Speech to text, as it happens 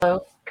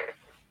Hello.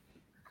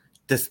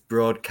 This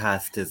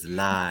broadcast is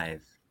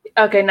live.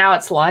 Okay, now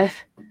it's live.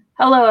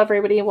 Hello,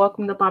 everybody.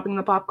 Welcome to Popping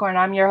the Popcorn.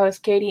 I'm your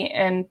host, Katie,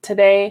 and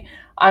today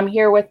I'm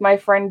here with my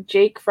friend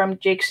Jake from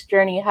Jake's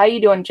Journey. How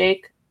you doing,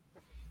 Jake?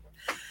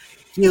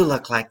 You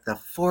look like the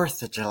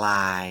 4th of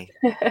July.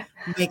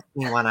 Make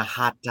me want a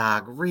hot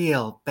dog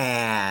real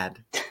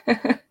bad.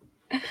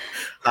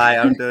 Hi,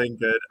 I'm doing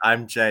good.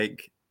 I'm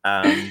Jake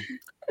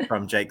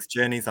from Jake's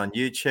Journeys on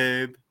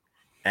YouTube,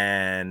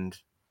 and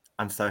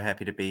I'm so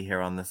happy to be here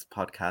on this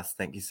podcast.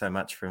 Thank you so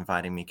much for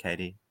inviting me,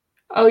 Katie.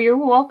 Oh, you're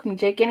welcome,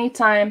 Jake,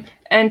 anytime.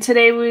 And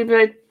today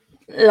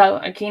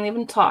I can't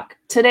even talk.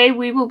 Today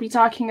we will be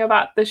talking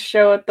about the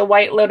show The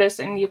White Lotus,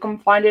 and you can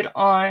find it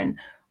on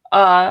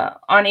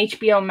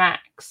HBO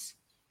Max.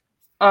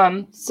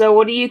 So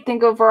what do you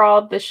think overall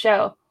of the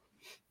show?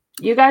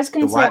 You guys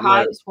can say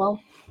hi as well.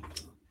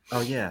 Oh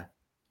yeah.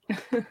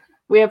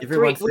 We have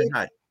Everyone say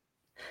hi.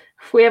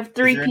 We have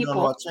three Is there people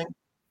anyone watching?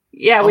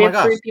 Yeah, we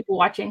have 3 people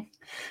watching.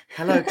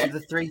 Hello to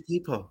the 3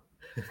 people.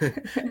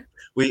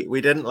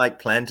 We didn't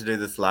plan to do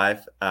this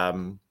live.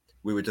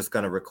 We were just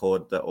going to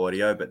record the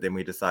audio, but then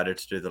we decided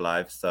to do the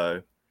live.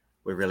 So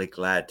we're really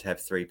glad to have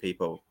 3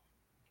 people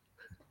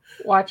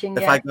watching.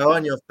 If I go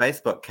on your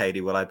Facebook,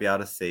 Katie, will I be able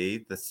to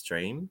see the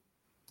stream?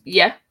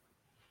 Yeah.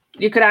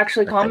 You could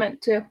actually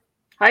comment too.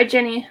 Hi,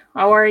 Jenny.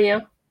 How are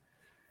you?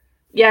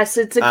 Yes,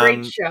 it's a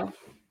great show.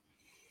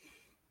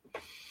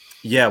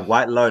 Yeah,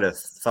 White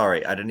Lotus.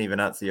 Sorry, I didn't even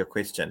answer your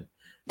question.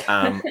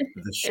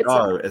 The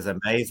show is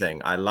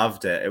amazing. I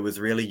loved it. It was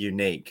really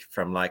unique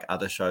from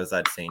other shows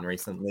I'd seen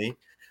recently.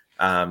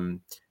 And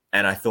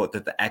I thought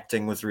that the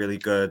acting was really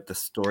good. The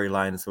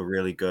storylines were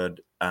really good.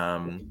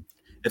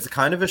 It's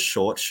kind of a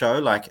short show.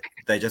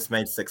 They just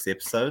made 6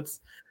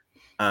 episodes.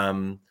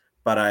 But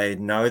I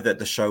know that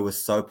the show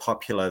was so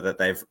popular that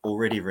they've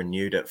already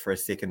renewed it for a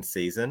 2nd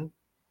season.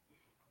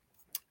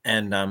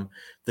 And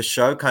the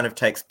show kind of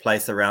takes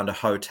place around a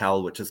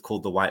hotel, which is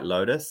called the White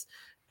Lotus.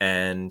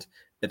 And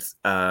it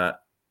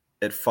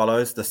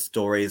follows the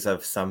stories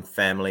of some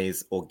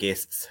families or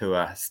guests who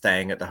are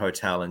staying at the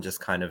hotel and just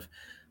kind of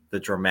the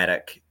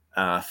dramatic,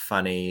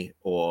 funny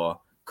or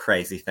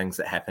crazy things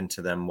that happen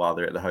to them while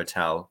they're at the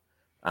hotel.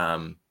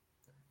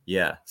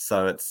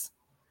 So it's...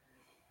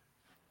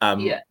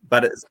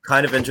 But it's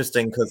kind of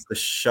interesting because the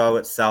show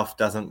itself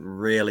doesn't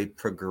really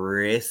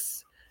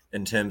progress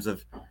in terms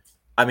of...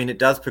 I mean, it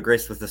does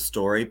progress with the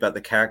story, but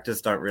the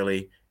characters don't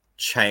really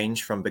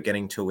change from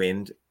beginning to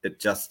end. It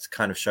just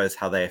kind of shows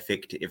how they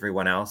affect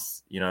everyone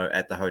else,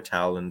 at the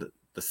hotel and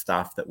the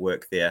staff that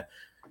work there.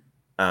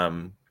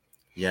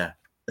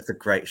 It's a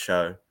great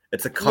show.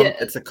 It's a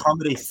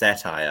comedy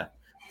satire.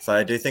 So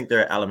I do think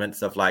there are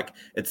elements of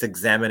it's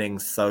examining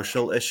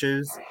social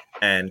issues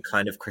and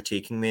kind of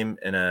critiquing them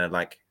in a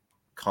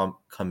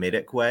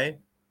comedic way.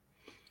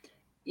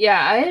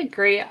 Yeah, I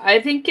agree. I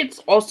think it's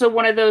also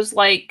one of those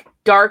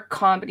dark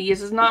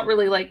comedies. It's not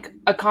really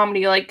a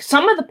comedy.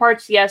 Some of the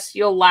parts, yes,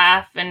 you'll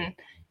laugh and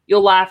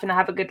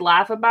have a good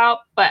laugh about,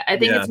 but I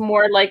think it's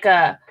more like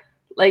a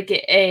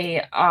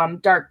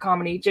dark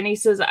comedy. Jenny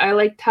says, I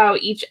liked how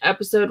each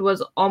episode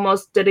was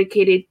almost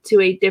dedicated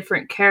to a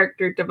different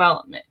character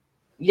development.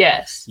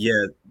 Yes.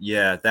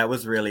 Yeah, that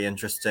was really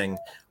interesting.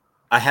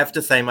 I have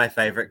to say my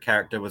favorite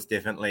character was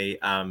definitely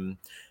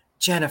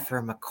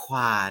Jennifer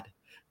McQuaid,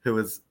 who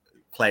was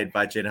played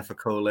by Jennifer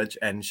Coolidge,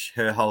 and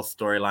her whole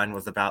storyline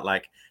was about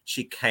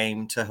she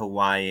came to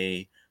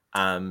Hawaii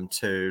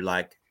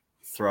to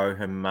throw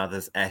her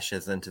mother's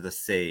ashes into the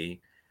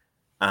sea,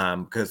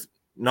 because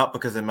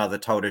her mother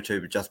told her to,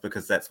 but just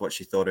because that's what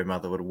she thought her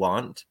mother would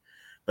want.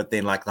 But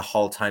then the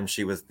whole time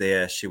she was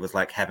there, she was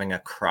having a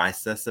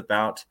crisis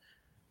about,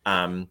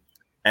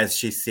 as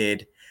she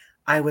said,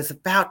 I was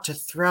about to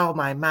throw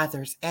my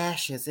mother's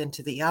ashes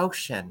into the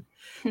ocean,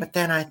 but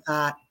then I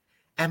thought,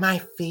 am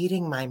I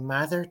feeding my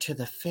mother to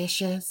the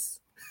fishes?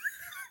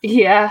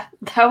 Yeah,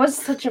 that was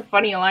such a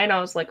funny line. I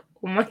was like,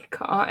 oh my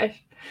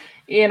gosh.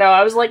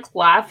 I was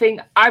laughing.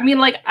 I mean,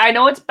 I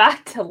know it's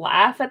bad to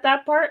laugh at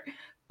that part,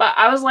 but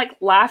I was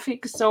laughing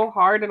so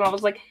hard, and I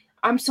was like,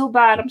 I'm so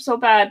bad.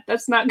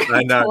 That's not good.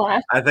 I know. To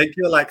laugh. I think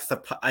you're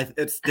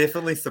it's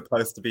definitely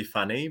supposed to be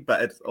funny,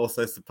 but it's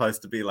also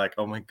supposed to be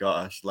oh my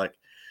gosh.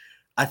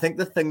 I think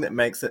the thing that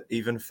makes it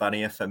even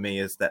funnier for me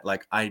is that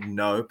I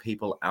know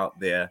people out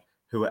there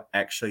who are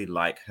actually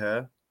like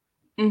her.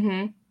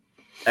 Mm-hmm.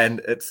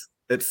 And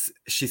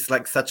she's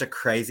such a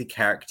crazy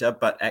character,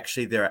 but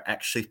actually there are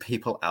actually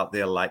people out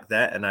there like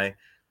that. And I,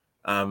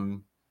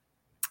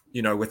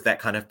 with that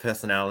kind of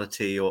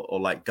personality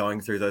or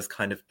going through those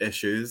kind of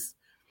issues.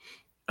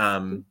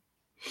 I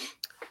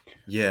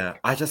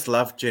just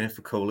love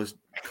Jennifer Coolidge's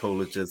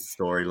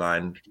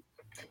storyline.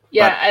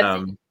 Yeah,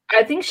 but,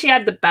 I think she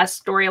had the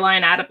best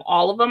storyline out of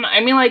all of them.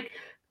 I mean,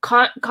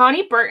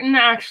 Connie Burton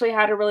actually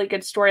had a really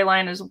good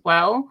storyline as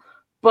well,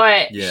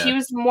 but she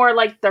was more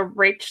the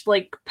rich,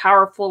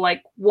 powerful,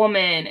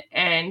 woman,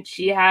 and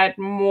she had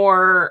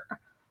more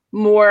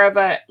of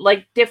a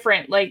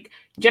different.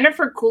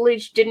 Jennifer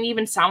Coolidge didn't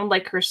even sound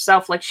like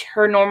herself,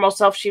 her normal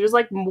self. She was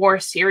more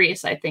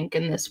serious, I think,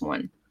 in this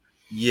one.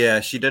 Yeah,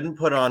 she didn't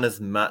put on as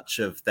much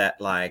of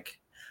that, like,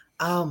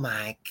 oh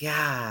my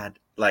God,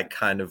 like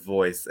kind of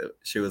voice.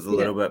 She was a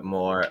little bit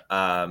more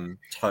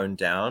toned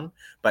down,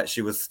 but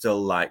she was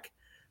still like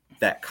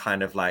that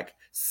kind of like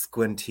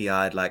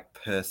squinty-eyed, like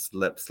pursed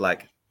lips,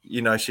 like,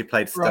 you know, she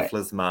played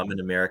Stifler's mom in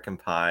American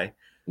Pie,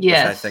 which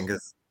I think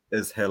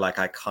is her like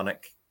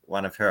iconic,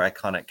 one of her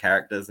iconic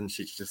characters, and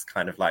she's just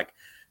kind of like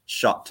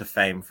shot to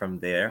fame from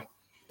there.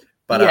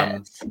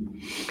 But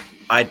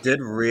I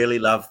did really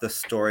love the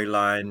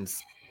storylines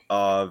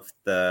of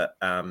the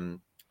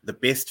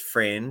best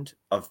friend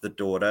of the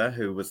daughter,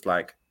 who was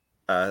like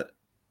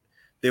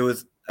there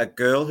was a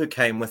girl who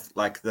came with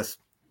like this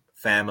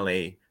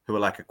family who were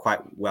like a quite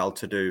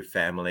well-to-do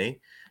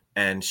family,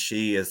 and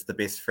she is the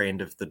best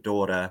friend of the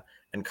daughter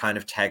and kind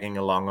of tagging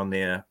along on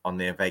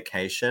their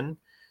vacation.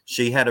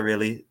 She had a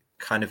really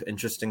kind of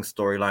interesting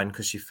storyline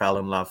because she fell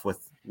in love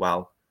with,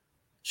 well,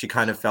 she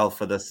kind of fell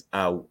for this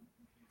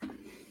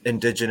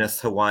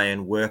indigenous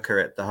Hawaiian worker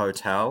at the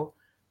hotel,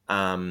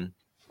 and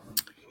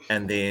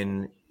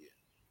then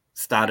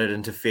started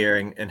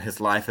interfering in his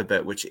life a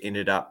bit, which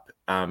ended up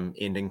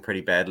ending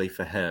pretty badly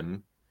for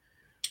him.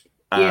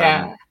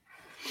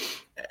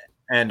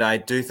 And I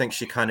do think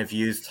she kind of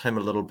used him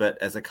a little bit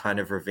as a kind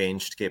of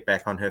revenge to get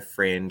back on her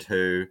friend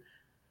who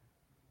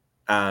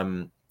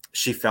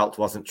she felt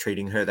wasn't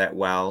treating her that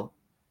well.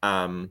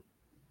 And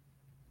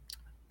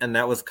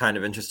that was kind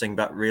of interesting,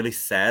 but really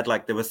sad.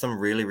 Like there were some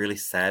really, really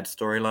sad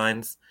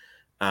storylines.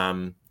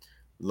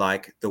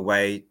 Like the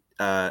way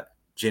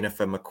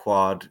Jennifer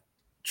McQuad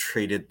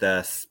treated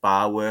the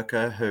spa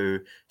worker, who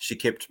she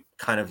kept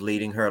kind of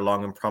leading her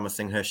along and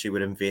promising her she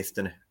would invest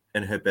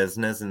in her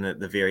business, and at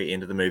the very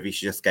end of the movie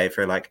she just gave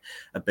her like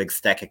a big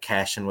stack of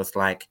cash and was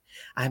like,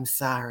 I'm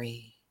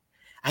sorry,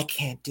 I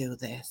can't do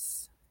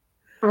this.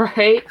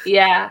 Right?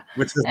 Yeah.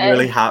 Which is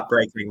really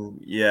heartbreaking.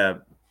 Yeah.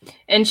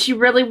 And she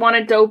really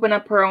wanted to open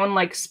up her own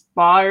like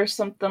spa or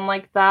something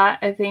like that,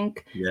 I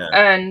think. Yeah.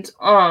 And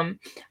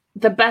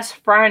the best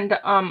friend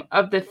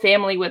of the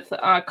family with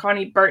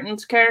Connie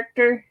Burton's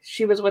character,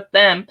 she was with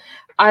them.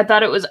 I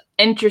thought it was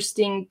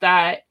interesting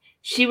that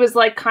she was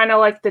like kind of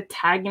like the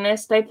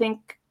antagonist, I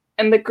think,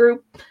 in the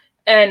group.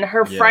 And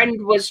her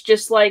friend was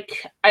just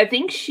like, I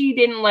think she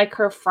didn't like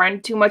her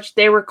friend too much.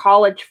 They were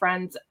college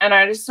friends. And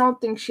I just don't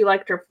think she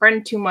liked her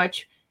friend too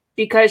much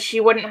because she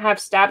wouldn't have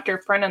stabbed her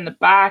friend in the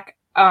back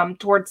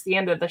towards the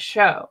end of the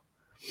show.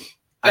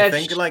 I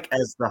think like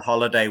as the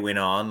holiday went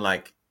on,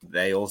 like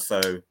they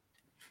also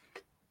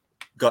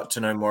got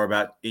to know more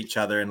about each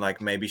other, and like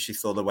maybe she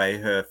saw the way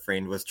her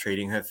friend was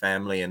treating her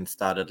family and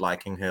started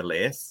liking her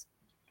less.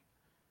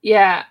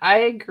 Yeah, I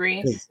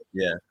agree.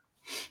 Yeah.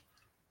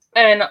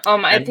 And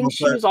I think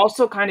she was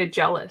also kind of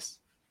jealous.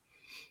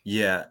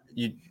 Yeah,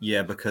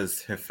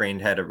 because her friend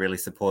had a really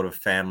supportive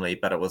family,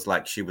 but it was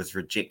like she was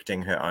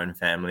rejecting her own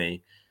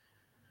family.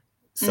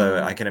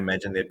 So I can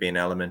imagine there'd be an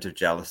element of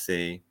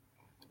jealousy.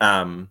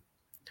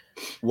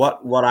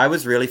 What I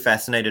was really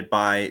fascinated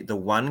by, the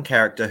one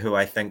character who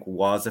I think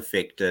was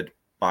affected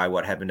by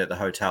what happened at the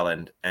hotel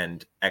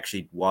and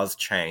actually was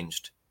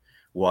changed,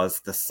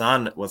 was the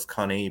son, was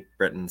Connie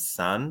Britton's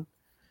son.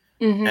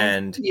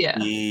 And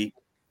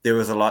there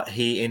was a lot,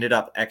 he ended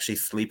up actually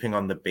sleeping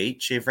on the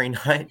beach every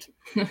night.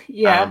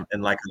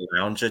 In like a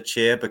lounger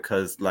chair,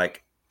 because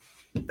like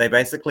they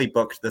basically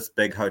booked this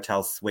big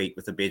hotel suite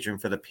with a bedroom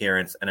for the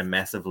parents and a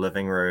massive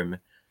living room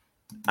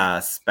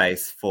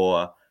space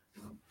for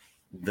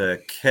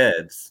the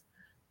kids,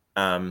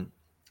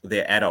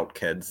 their adult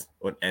kids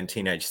and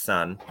teenage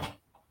son.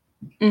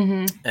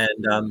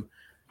 And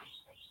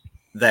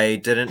they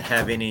didn't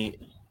have any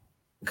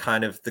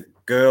kind of, the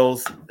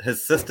girls,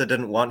 his sister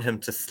didn't want him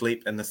to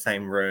sleep in the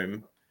same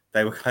room.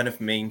 They were kind of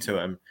mean to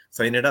him.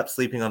 So he ended up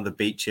sleeping on the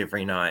beach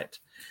every night.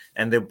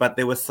 But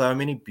there were so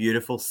many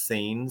beautiful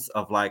scenes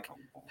of like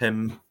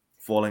him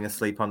falling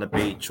asleep on the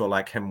beach, or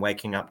like him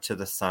waking up to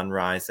the sun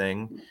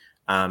rising.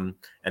 And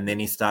then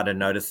he started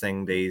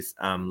noticing these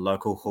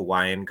local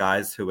Hawaiian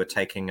guys who were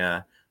taking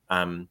a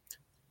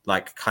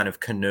like kind of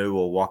canoe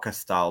or waka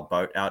style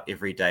boat out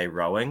every day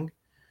rowing.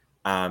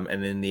 And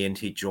then in the end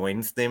he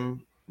joins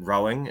them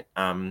rowing.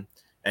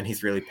 And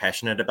he's really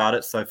passionate about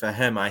it. So for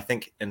him, I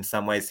think in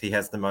some ways he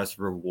has the most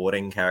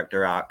rewarding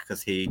character arc,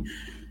 because he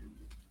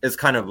is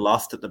kind of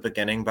lost at the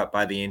beginning, but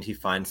by the end he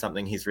finds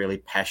something he's really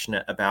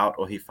passionate about,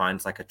 or he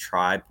finds like a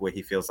tribe where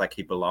he feels like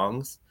he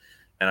belongs.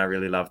 And I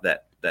really love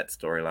that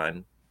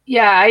storyline.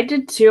 Yeah, I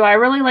did too. I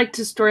really liked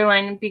his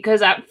storyline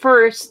because at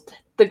first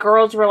the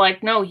girls were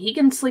like, no, he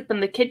can sleep in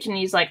the kitchen.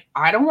 He's like,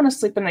 I don't want to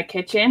sleep in the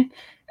kitchen.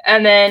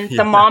 And then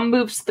the mom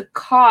moves the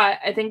cot.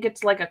 I think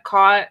it's like a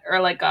cot or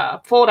like a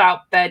fold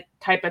out bed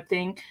type of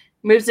thing,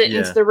 moves it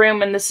into the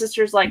room. And the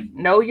sister's like,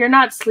 no, you're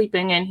not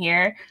sleeping in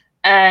here.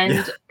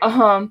 And,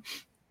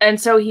 and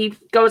so he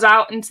goes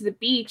out into the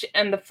beach,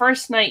 and the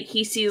first night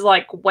he sees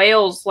like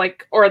whales,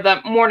 like, or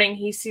the morning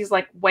he sees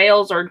like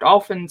whales or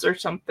dolphins or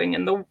something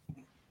in the,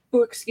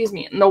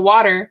 in the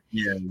water.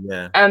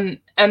 Yeah. And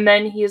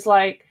then he's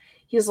like,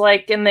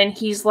 and then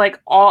he's like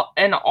all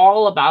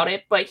about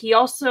it. But he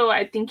also,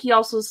 I think he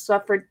also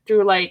suffered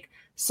through like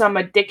some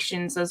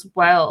addictions as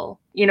well,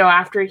 you know,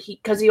 after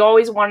because he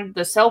always wanted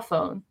the cell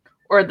phone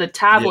or the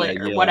tablet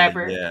or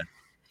whatever. Yeah.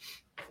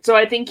 So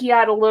I think he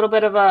had a little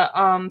bit of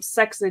a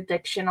sex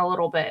addiction a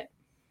little bit.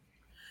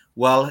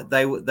 Well,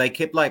 they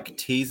kept like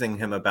teasing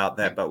him about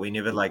that, but we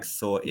never like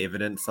saw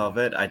evidence of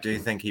it. I do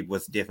think he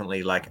was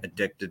definitely like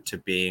addicted to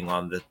being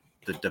on the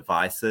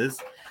devices.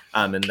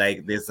 And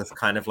there's this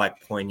kind of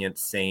like poignant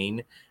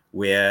scene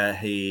where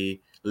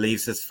he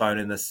leaves his phone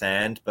in the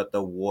sand, but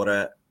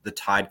the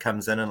tide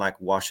comes in and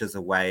like washes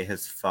away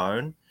his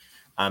phone.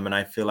 And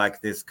I feel like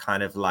there's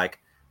kind of like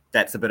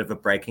that's a bit of a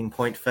breaking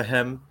point for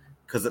him,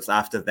 because it's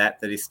after that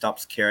he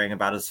stops caring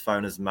about his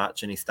phone as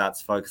much and he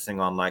starts focusing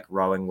on like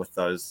rowing with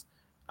those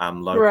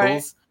locals.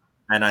 Right.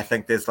 And I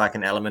think there's like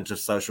an element of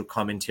social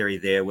commentary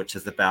there, which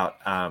is about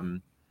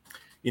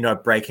you know,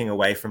 breaking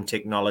away from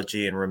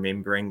technology and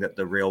remembering that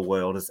the real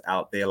world is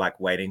out there, like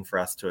waiting for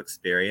us to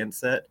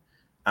experience it.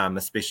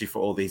 Especially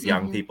for all these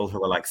young people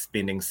who are like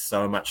spending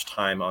so much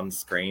time on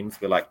screens.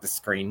 We're like the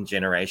screen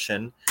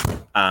generation.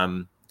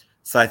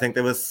 So I think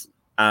there was,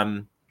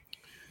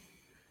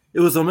 it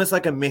was almost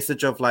like a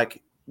message of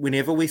like,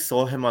 whenever we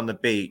saw him on the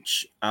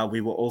beach,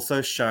 we were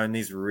also shown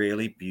these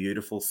really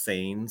beautiful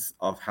scenes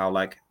of how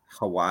like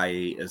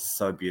Hawaii is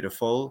so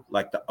beautiful,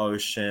 like the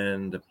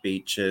ocean, the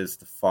beaches,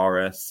 the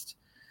forest,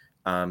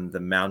 the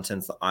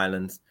mountains, the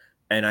islands.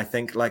 And I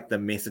think like the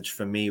message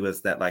for me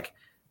was that like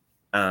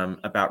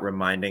about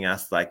reminding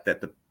us like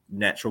that the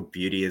natural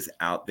beauty is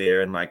out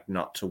there, and like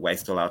not to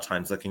waste all our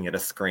times looking at a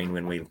screen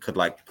when we could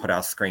like put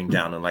our screen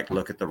down and like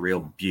look at the real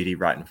beauty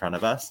right in front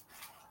of us.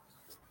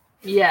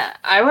 Yeah,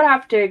 I would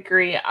have to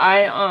agree.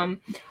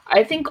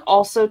 I think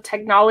also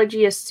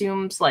technology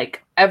assumes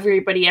like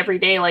everybody every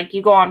day, like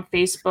you go on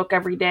Facebook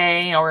every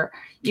day or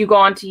you go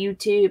onto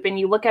YouTube and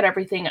you look at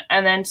everything,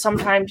 and then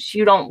sometimes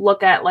you don't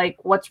look at like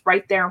what's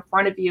right there in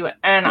front of you.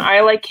 And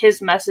I like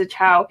his message,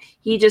 how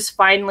he just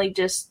finally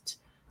just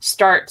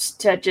starts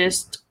to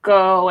just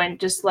go and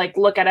just like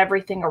look at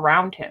everything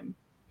around him.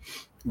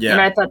 Yeah.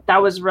 And I thought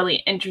that was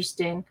really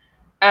interesting.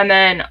 And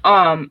then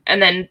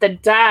the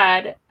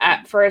dad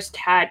at first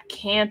had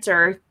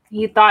cancer.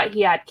 He thought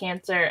he had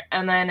cancer,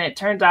 and then it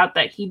turns out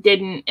that he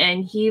didn't,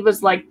 and he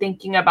was like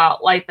thinking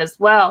about life as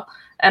well.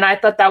 And I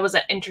thought that was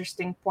an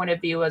interesting point of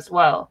view as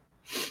well.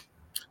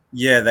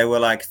 Yeah, they were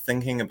like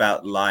thinking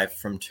about life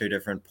from two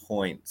different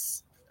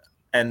points.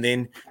 And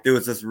then there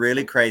was this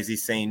really crazy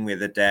scene where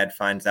the dad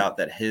finds out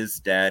that his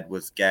dad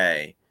was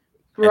gay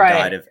and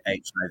died of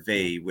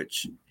HIV,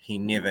 which he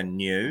never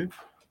knew.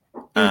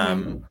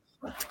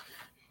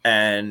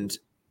 And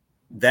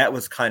that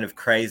was kind of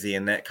crazy,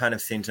 and that kind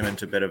of sent him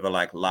into a bit of a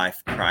like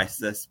life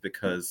crisis,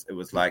 because it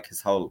was like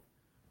his whole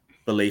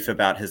belief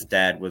about his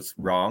dad was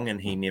wrong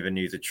and he never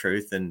knew the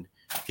truth, and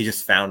he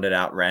just found it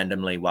out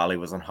randomly while he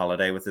was on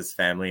holiday with his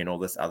family and all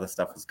this other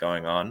stuff was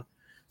going on.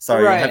 So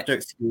you'll have to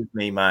excuse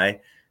me, my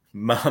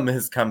mum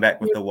has come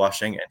back with the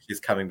washing and she's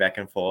coming back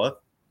and forth.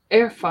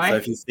 You're fine. So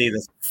if you see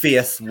this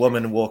fierce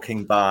woman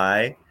walking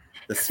by,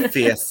 this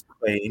fierce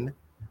queen,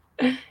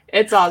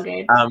 it's all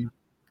good.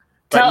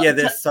 But yeah,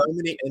 there's so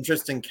many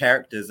interesting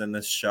characters in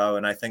this show,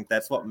 and I think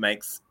that's what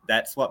makes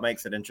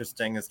it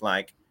interesting, is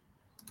like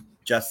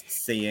just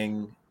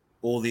seeing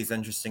all these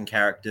interesting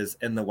characters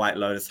in the White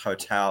Lotus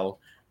Hotel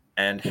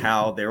and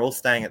how they're all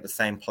staying at the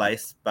same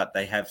place, but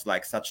they have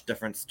like such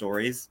different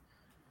stories.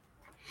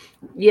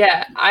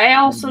 Yeah, I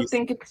also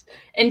think it's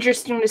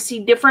interesting to see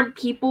different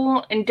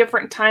people in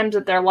different times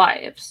of their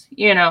lives.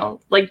 You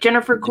know, like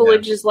Jennifer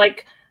Coolidge is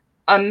like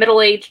a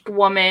middle-aged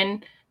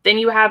woman. Then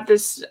you have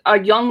a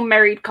young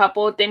married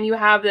couple. Then you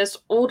have this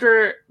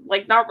older,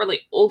 like not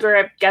really older,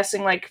 I'm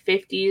guessing like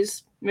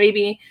 50s,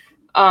 maybe.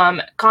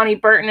 Connie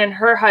Burton and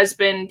her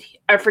husband,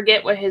 I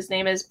forget what his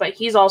name is, but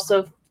he's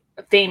also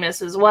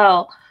famous as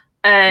well.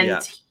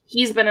 And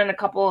he's been in a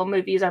couple of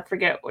movies. I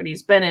forget what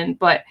he's been in,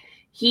 but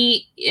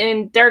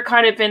they're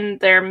kind of in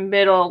their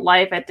middle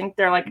life. I think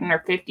they're like in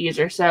their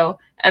 50s or so.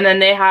 And then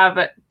they have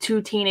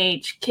 2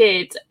 teenage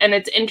kids. And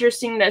it's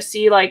interesting to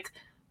see like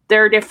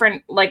their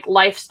different like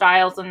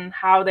lifestyles and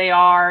how they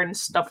are and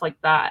stuff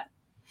like that.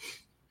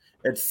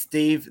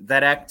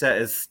 That actor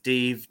is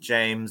Steve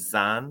James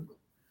Zahn.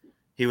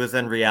 He was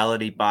in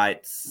Reality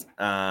Bites,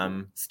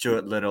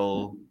 Stuart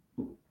Little,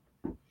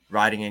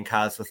 Riding in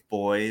Cars with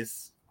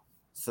Boys.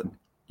 So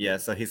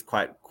he's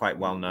quite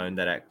well known,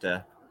 that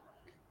actor.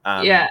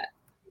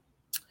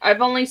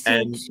 I've only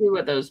seen 2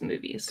 of those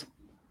movies.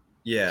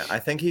 Yeah, I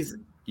think he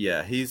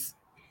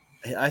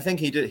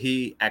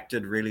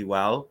acted really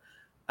well.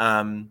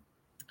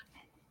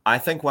 I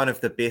think one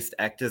of the best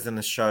actors in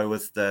the show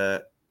was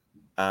the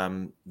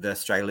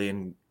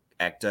Australian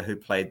actor who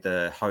played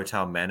the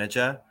hotel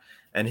manager,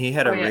 and he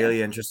had a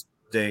really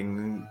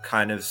interesting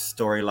kind of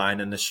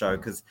storyline in the show,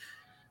 because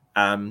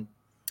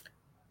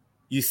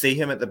you see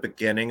him at the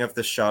beginning of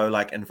the show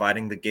like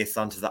inviting the guests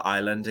onto the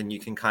island, and you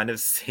can kind of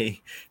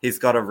see he's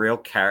got a real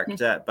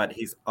character, but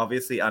he's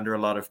obviously under a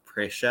lot of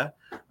pressure,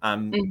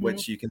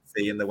 which you can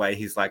see in the way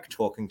he's like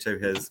talking to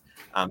his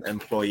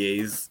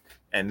employees.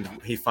 And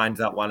he finds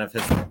out one of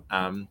his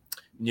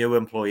new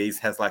employees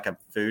has like a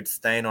food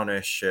stain on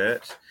her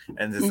shirt,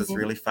 and there's this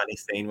really funny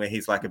scene where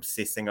he's like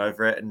obsessing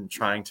over it and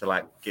trying to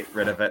like get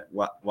rid of it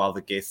while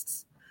the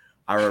guests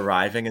are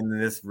arriving. And then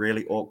this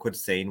really awkward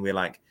scene where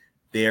like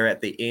they're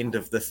at the end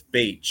of this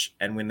beach,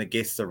 and when the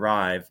guests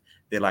arrive,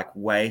 they're like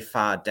way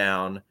far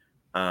down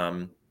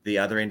the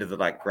other end of the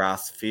like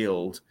grass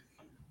field.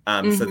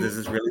 So there's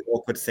this really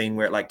awkward scene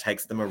where it like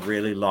takes them a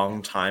really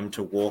long time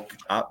to walk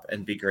up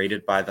and be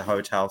greeted by the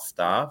hotel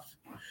staff.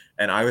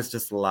 And I was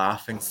just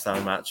laughing so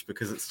much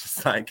because it's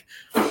just like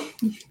they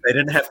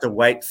didn't have to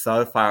wait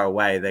so far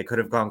away. They could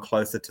have gone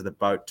closer to the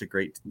boat to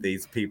greet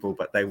these people,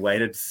 but they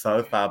waited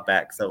so far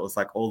back. So it was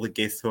like all the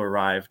guests who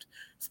arrived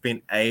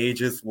spent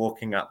ages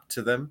walking up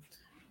to them.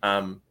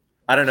 I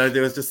don't know.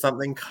 There was just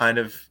something kind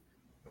of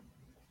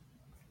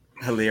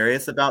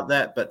hilarious about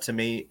that. But to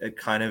me, it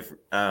kind of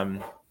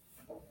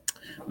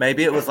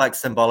maybe it was like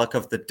symbolic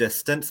of the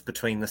distance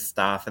between the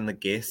staff and the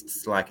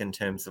guests, like in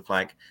terms of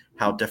like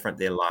how different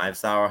their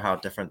lives are or how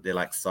different their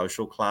like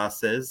social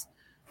class is.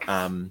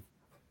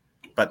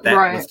 But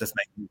that was just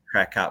making me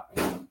crack up.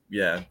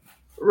 Yeah.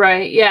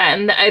 Right. Yeah.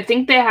 And I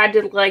think they had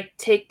to like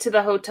take to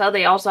the hotel.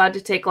 They also had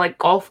to take like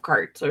golf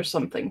carts or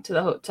something to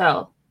the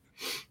hotel.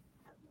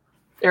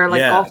 They're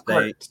like golf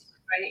carts.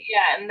 Right.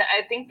 Yeah. And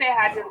I think they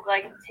had to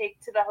like take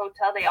to the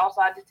hotel. They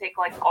also had to take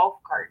like golf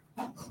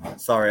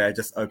carts. Sorry, I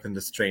just opened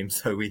the stream,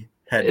 so we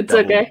had. It's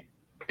okay.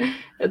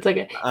 It's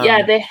okay.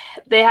 Yeah,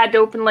 they had to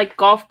open like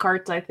golf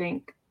carts, I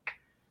think,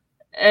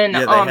 and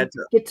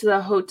get to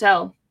the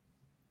hotel.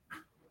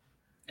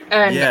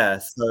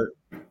 And so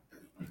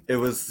it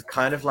was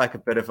kind of like a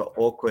bit of an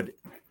awkward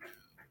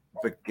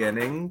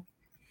beginning,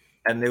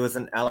 and there was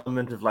an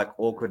element of like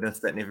awkwardness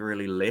that never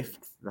really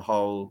left the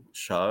whole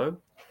show.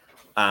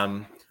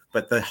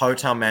 But the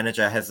hotel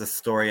manager has a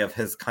story of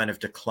his kind of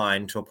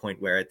decline to a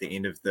point where at the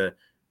end of the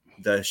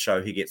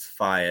show he gets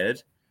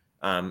fired,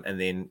 and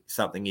then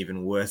something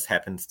even worse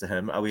happens to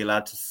him. Are we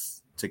allowed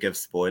to give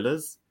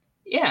spoilers?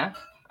 Yeah,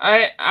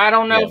 I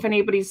don't know if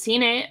anybody's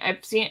seen it.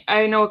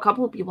 I know a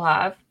couple of people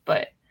have,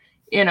 but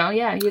you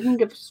can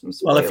give some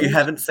spoilers. Well, if you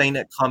haven't seen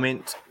it,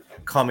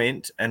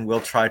 comment, and we'll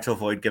try to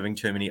avoid giving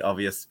too many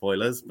obvious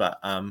spoilers. But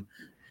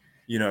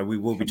we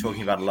will be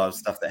talking about a lot of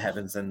stuff that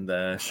happens in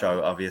the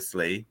show,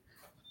 obviously.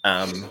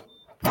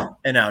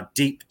 In our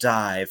deep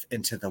dive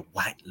into the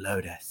White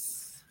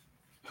Lotus.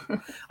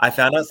 I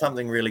found out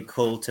something really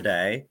cool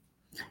today,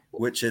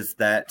 which is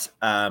that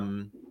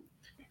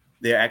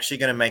they're actually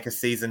going to make a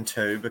season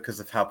 2 because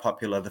of how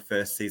popular the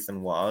first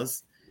season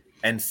was.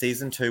 And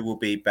season 2 will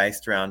be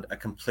based around a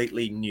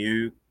completely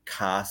new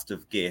cast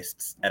of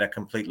guests at a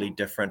completely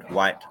different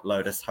White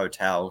Lotus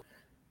hotel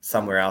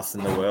somewhere else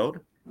in the world.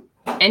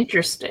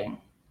 Interesting.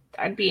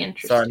 That'd be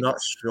interesting. So I'm not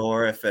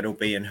sure if it'll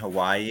be in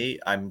Hawaii.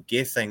 I'm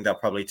guessing they'll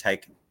probably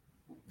take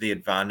the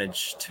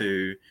advantage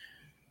to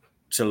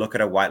look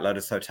at a White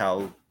Lotus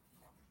hotel,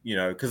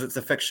 because it's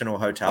a fictional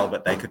hotel,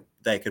 but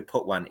they could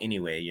put one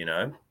anywhere,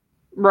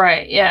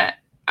 Right. Yeah.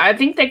 I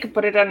think they could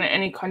put it in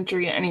any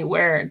country,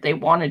 anywhere they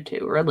wanted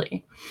to,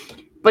 really.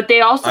 But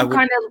they also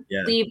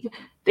leave.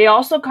 They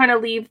also kind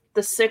of leave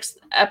the sixth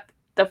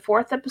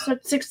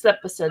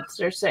episodes.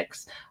 There's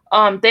 6.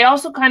 They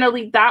also kind of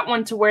leave that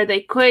one to where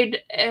they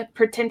could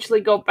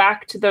potentially go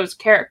back to those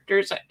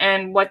characters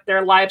and what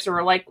their lives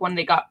were like when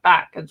they got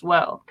back as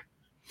well.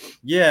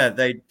 Yeah,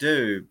 they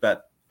do.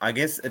 But I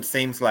guess it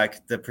seems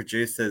like the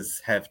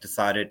producers have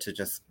decided to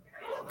just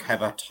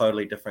have a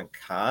totally different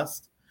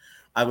cast.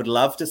 I would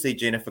love to see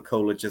Jennifer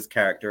Coolidge's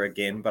character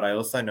again, but I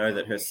also know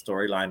that her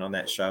storyline on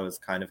that show is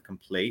kind of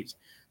complete.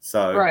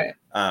 So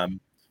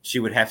she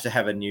would have to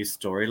have a new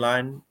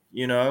storyline,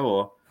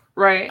 or...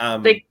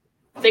 Right.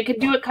 They could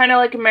do it kind of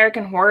like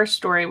American Horror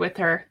Story with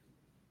her.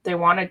 They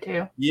wanted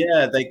to.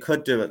 Yeah, they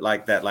could do it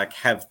like that, like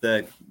have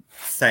the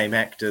same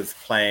actors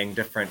playing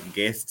different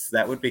guests.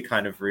 That would be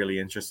kind of really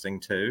interesting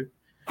too.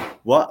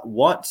 What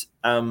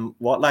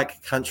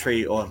like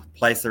country or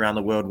place around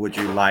the world would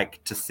you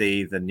like to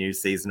see the new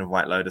season of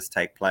White Lotus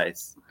take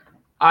place?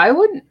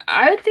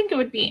 I think it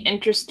would be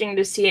interesting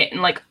to see it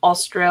in like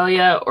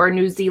Australia or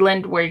New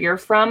Zealand, where you're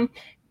from,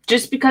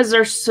 just because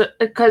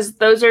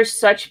those are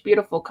such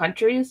beautiful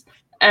countries.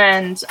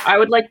 And I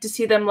would like to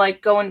see them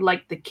like go in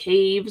like the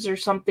caves or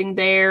something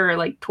there, or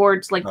like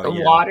towards like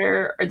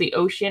water or the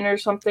ocean or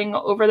something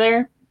over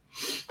there.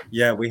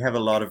 Yeah, we have a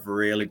lot of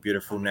really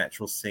beautiful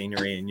natural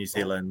scenery in New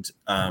Zealand,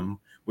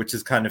 which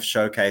is kind of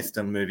showcased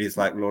in movies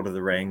like Lord of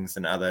the Rings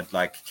and other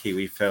like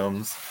Kiwi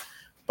films.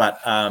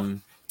 But I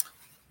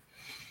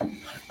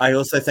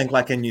also think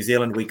like in New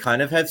Zealand, we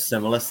kind of have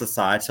similar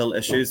societal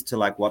issues to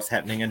like what's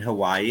happening in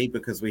Hawaii,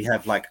 because we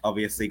have like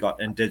obviously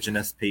got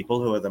indigenous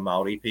people who are the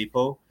Maori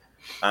people.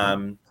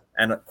 And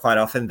quite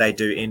often they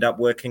do end up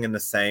working in the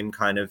same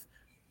kind of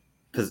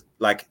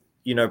like,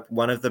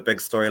 one of the big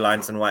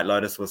storylines in White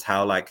Lotus was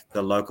how like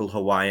the local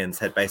Hawaiians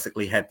had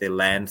basically had their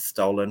land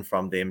stolen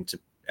from them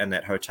and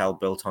that hotel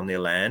built on their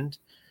land.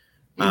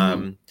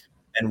 And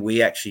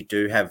we actually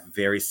do have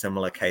very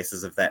similar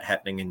cases of that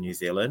happening in New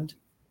Zealand.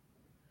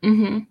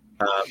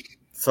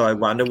 So I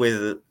wonder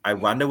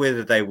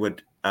whether they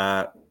would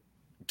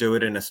do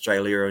it in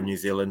Australia or New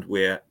Zealand,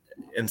 where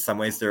in some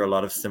ways there are a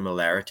lot of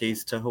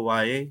similarities to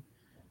Hawaii.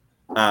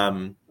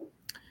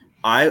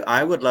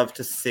 I would love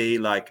to see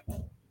like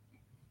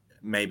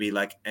maybe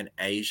like an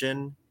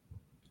Asian.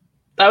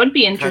 That would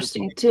be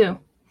interesting too.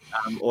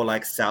 Or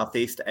like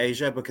Southeast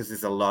Asia, because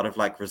there's a lot of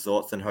like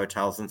resorts and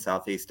hotels in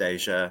Southeast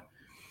Asia,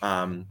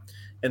 in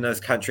those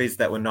countries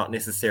that were not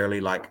necessarily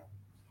like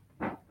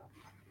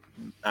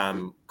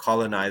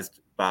colonized,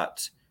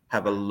 but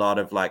have a lot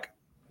of like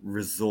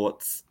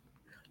resorts,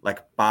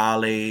 like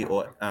Bali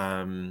or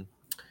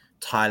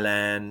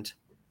Thailand,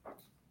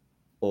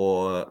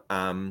 or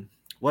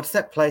what's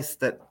that place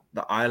that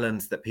the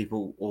islands that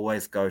people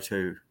always go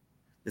to?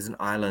 There's an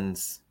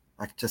islands.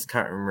 I just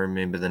can't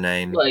remember the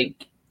name.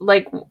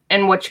 Like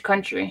in which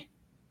country?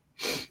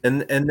 In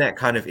that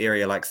kind of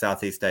area, like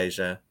Southeast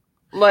Asia.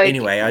 Like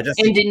anyway, I just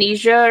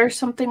Indonesia or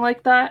something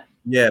like that.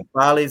 Yeah,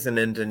 Bali's in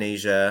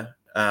Indonesia.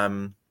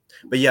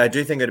 But yeah, I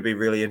do think it'd be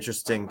really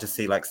interesting to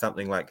see like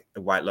something like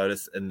the White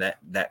Lotus in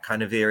that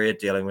kind of area,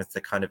 dealing with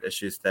the kind of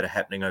issues that are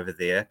happening over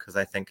there, because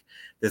I think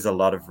there's a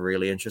lot of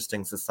really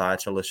interesting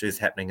societal issues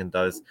happening in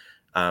those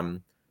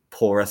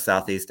poorer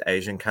Southeast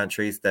Asian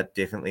countries that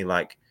definitely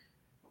like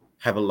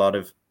have a lot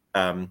of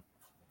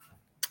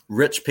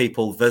rich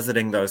people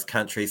visiting those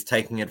countries,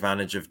 taking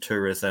advantage of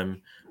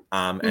tourism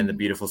and the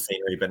beautiful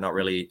scenery, but not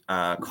really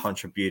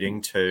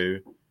contributing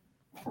to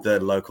the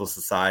local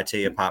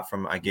society, apart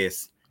from, I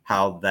guess,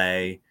 how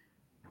the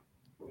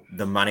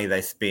money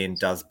they spend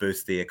does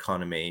boost the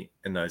economy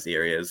in those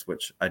areas,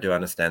 which I do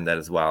understand that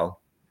as well.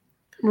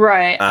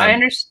 Right. I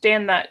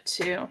understand that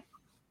too.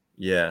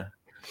 Yeah.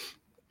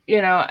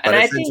 You know, and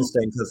it's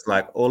interesting because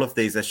like all of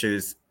these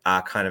issues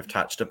are kind of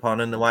touched upon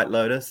in the White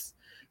Lotus.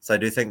 So I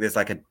do think there's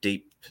like a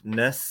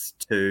deepness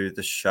to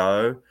the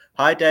show.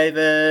 Hi,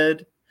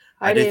 David.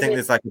 I do think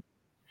there's like a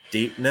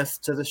deepness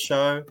to the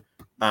show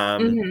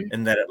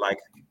in that it like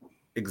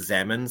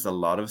examines a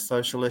lot of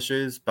social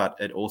issues, but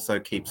it also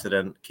keeps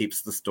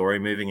the story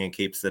moving and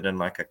keeps it in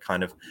like a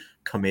kind of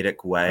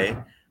comedic way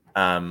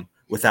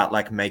without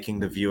like making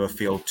the viewer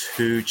feel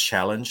too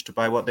challenged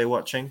by what they're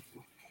watching.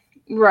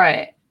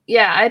 Right.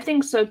 Yeah, I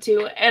think so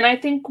too. And I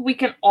think we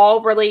can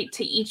all relate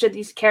to each of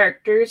these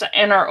characters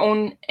in our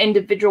own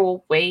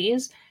individual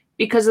ways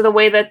because of the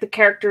way that the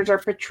characters are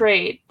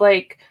portrayed.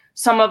 Like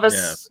some of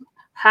us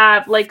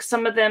have, like,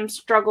 some of them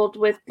struggled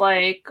with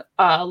like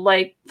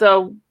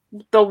the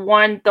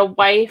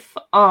wife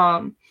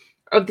of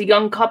the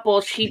young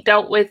couple. She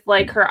dealt with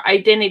like her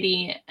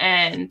identity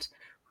and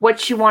what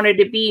she wanted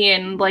to be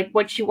and like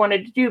what she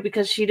wanted to do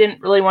because she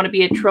didn't really want to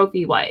be a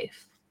trophy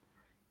wife.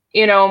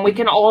 You know, and we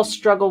can all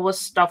struggle with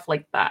stuff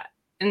like that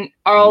and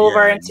all of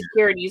our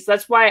insecurities.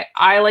 That's why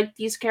I like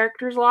these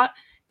characters a lot,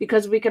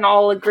 because we can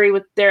all agree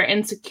with their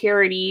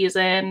insecurities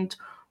and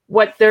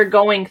what they're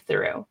going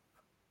through.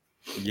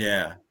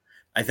 Yeah.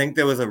 I think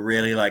there was a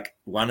really like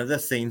one of the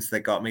scenes that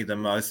got me the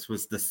most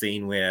was the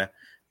scene where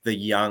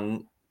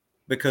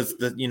because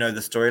the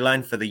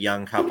storyline for the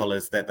young couple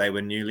is that they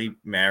were newly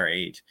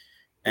married.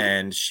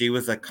 And she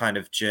was a kind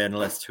of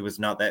journalist who was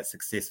not that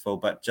successful,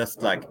 but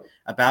just like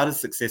about as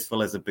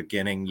successful as a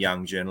beginning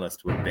young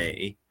journalist would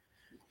be.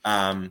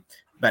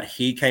 But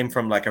he came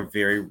from like a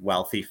very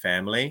wealthy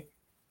family.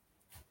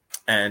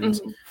 And,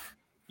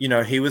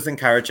 he was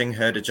encouraging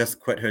her to just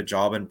quit her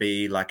job and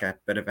be like a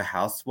bit of a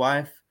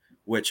housewife,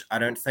 which I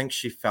don't think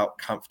she felt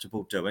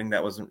comfortable doing.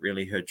 That wasn't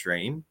really her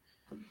dream.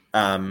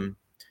 And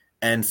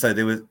so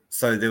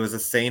there was a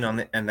scene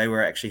and they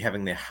were actually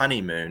having their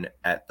honeymoon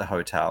at the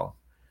hotel.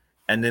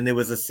 And then there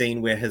was a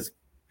scene where his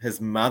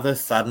mother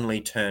suddenly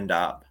turned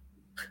up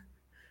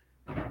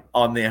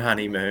on their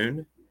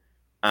honeymoon,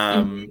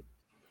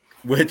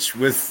 which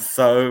was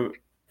so,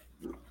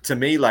 to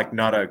me, like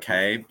not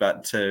okay,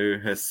 but to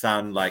her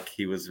son, like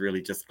he was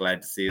really just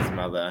glad to see his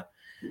mother.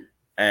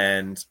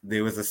 And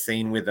there was a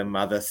scene where the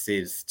mother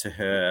says to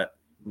her,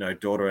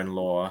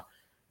 daughter-in-law,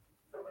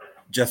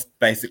 just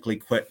basically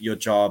quit your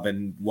job,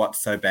 and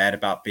what's so bad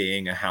about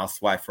being a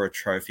housewife or a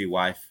trophy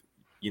wife?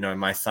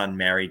 My son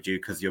married you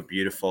because you're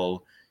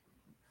beautiful.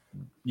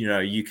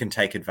 You can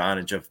take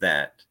advantage of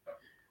that.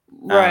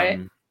 Right.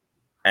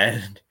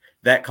 And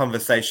that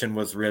conversation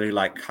was really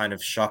like kind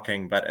of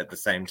shocking, but at the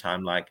same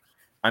time, like,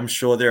 I'm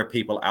sure there are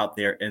people out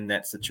there in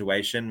that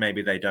situation.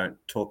 Maybe they don't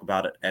talk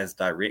about it as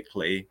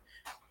directly,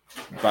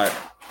 but,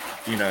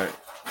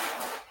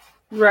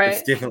 right.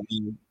 It's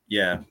definitely,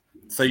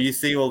 So you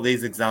see all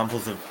these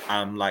examples of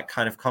like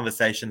kind of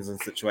conversations and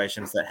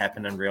situations that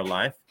happen in real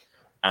life.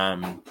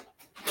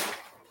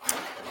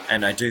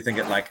 And I do think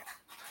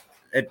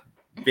it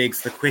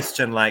begs the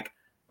question, like,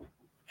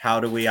 how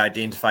do we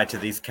identify to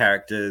these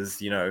characters?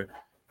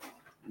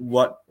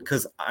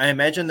 Because I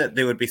imagine that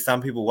there would be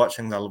some people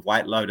watching the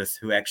White Lotus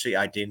who actually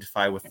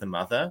identify with the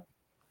mother.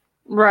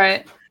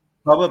 Right.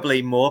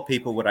 Probably more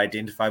people would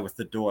identify with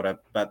the daughter,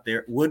 but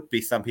there would be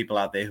some people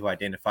out there who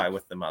identify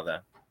with the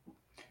mother.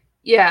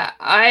 Yeah,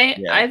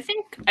 I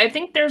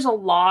think there's a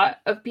lot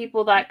of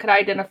people that could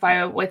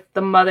identify with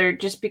the mother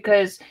just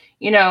because,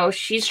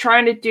 she's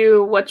trying to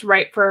do what's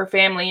right for her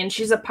family and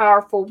she's a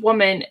powerful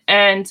woman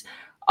and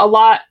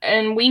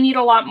we need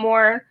a lot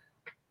more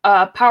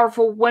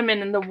powerful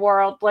women in the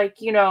world. Like,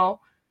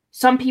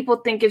 some people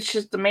think it's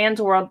just the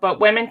man's world, but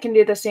women can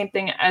do the same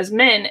thing as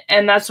men,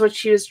 and that's what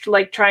she was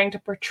like trying to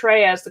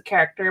portray as the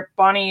character.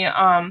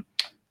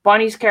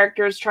 Bonnie's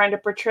character is trying to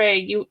portray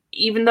you,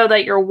 even though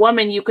that you're a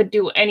woman, you could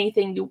do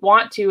anything you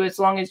want to as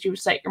long as you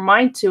set your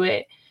mind to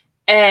it.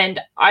 And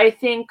I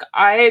think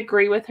I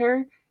agree with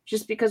her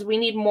just because we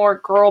need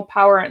more girl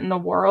power in the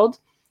world.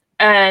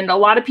 And a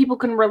lot of people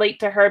can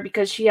relate to her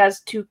because she has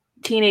two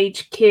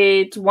teenage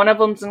kids. One of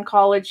them's in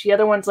college, the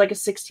other one's like a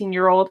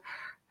 16-year-old.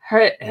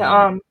 Her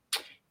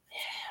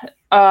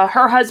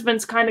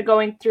husband's kind of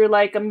going through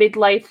like a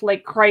midlife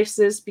like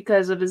crisis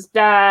because of his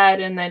dad,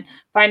 and then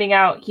finding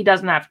out he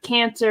doesn't have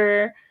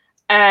cancer,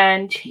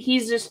 and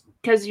he's just,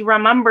 because you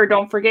remember,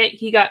 don't forget,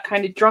 he got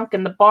kind of drunk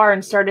in the bar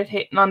and started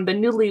hitting on the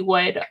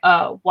newlywed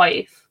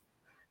wife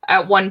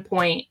at one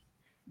point,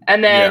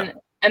 and then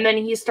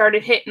he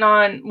started hitting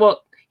on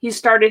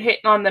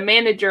the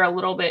manager a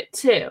little bit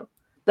too,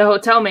 the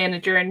hotel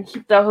manager, and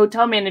the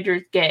hotel manager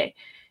is gay,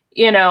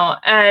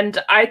 and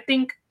I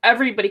think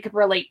everybody could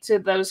relate to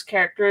those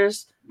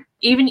characters,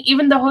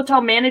 even the hotel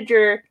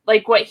manager,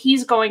 like what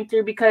he's going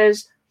through,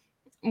 because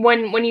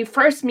when you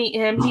first meet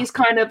him, he's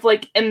kind of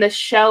like in the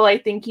shell. I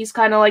think he's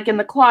kind of like in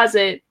the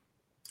closet,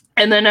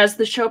 and then as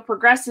the show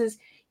progresses,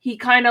 he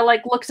kind of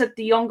like looks at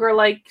the younger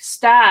like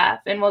staff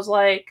and was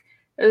like,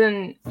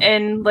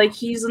 and like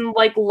he's in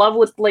like love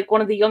with like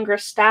one of the younger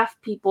staff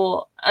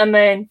people, and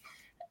then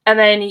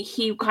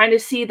he kind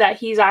of see that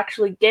he's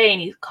actually gay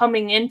and he's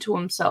coming into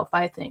himself,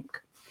 I think.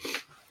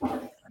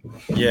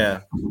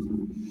 Yeah.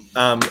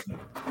 And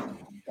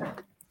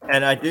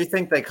I do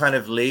think they kind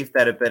of leave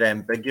that a bit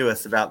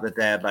ambiguous about the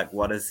dad, like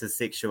what is his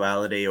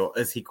sexuality, or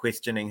is he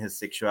questioning his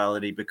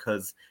sexuality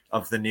because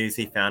of the news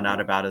he found out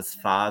about his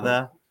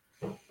father?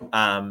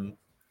 And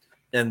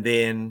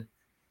then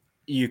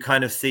you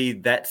kind of see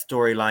that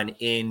storyline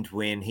end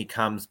when he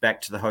comes back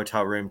to the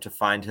hotel room to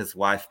find his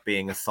wife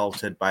being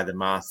assaulted by the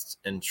masked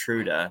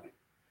intruder.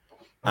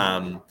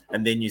 And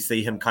then you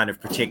see him kind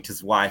of protect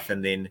his wife,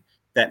 and then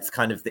that's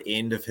kind of the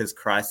end of his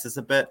crisis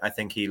a bit. I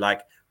think he like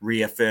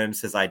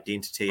reaffirms his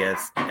identity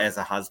as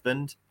a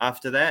husband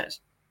after that.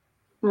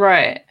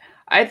 Right.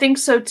 I think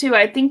so too.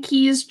 I think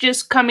he's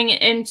just coming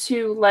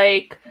into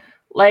like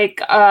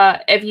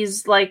if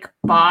he's like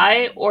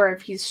bi or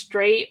if he's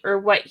straight or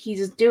what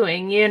he's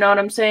doing, you know what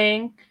I'm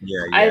saying?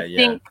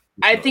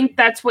 I think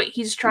that's what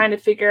he's trying to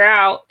figure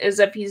out, is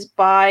if he's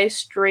bi,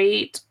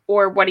 straight,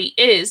 or what he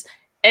is.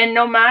 And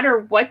no matter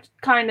what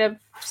kind of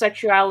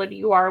sexuality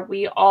you are,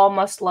 we all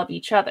must love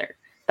each other.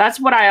 That's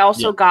what I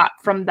also got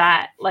from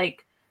that,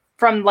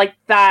 from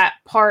that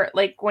part,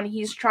 like when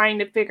he's trying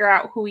to figure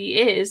out who he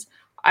is.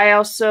 I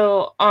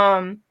also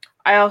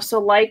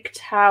liked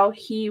how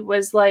he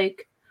was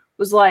like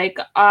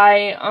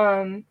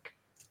I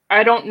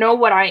don't know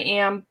what I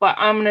am, but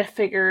I'm gonna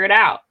figure it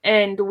out,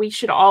 and we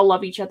should all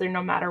love each other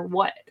no matter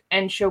what,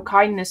 and show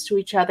kindness to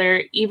each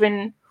other,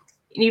 even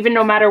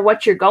no matter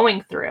what you're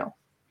going through.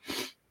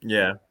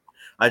 Yeah.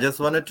 I just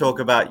want to talk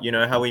about,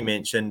 how we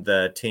mentioned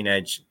the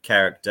teenage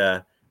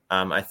character.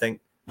 I think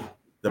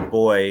the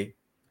boy,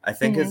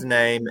 his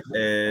name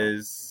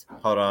is,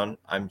 hold on,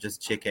 I'm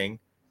just checking.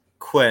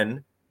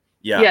 Quinn.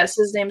 Yeah. Yes,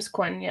 his name's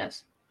Quinn,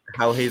 yes.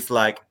 How he's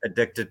like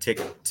addicted to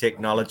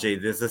technology.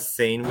 There's a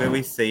scene where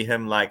we see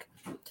him like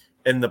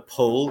in the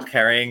pool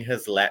carrying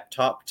his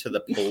laptop to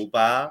the pool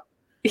bar.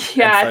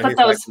 Yeah, I thought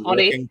that was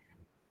funny.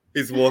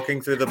 He's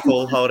walking through the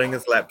pool holding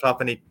his laptop,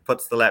 and he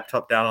puts the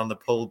laptop down on the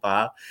pool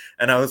bar.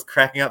 And I was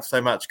cracking up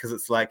so much because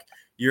it's like,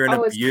 you're in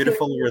a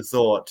beautiful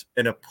resort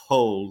in a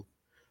pool.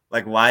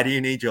 Like, why do you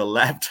need your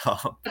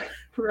laptop?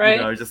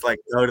 Right. Just like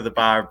go to the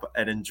bar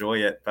and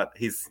enjoy it. But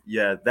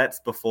that's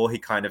before he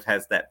kind of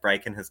has that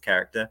break in his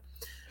character.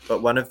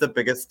 But one of the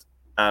biggest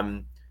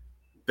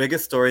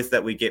stories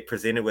that we get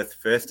presented with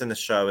first in the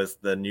show is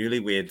the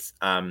newlyweds.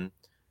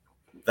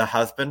 The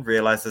husband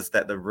realizes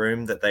that the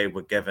room that they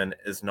were given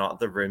is not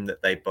the room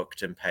that they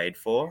booked and paid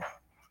for.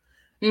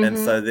 Mm-hmm. And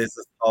so there's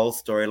this whole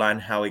storyline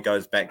how he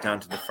goes back down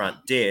to the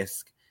front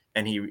desk,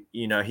 and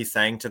he's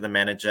saying to the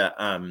manager,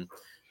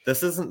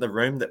 this isn't the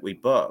room that we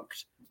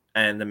booked.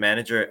 And the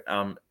manager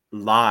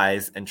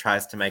lies and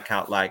tries to make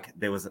out like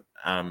there was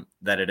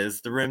that it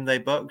is the room they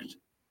booked.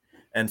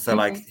 And so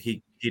like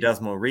he does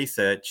more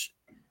research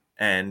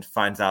and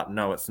finds out,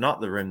 no, it's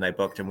not the room they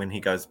booked. And when he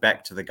goes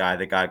back to the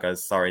guy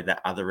goes, sorry, that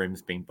other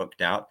room's been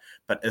booked out,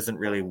 but isn't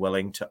really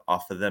willing to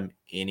offer them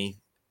anything.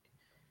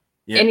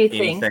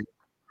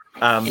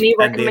 Any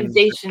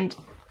recommendations.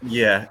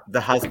 The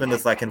husband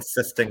is like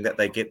insisting that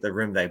they get the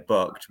room they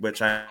booked,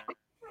 which I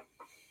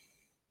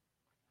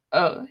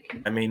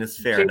mean is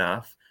fair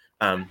enough.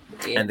 And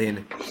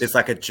then there's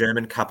like a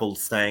German couple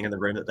staying in the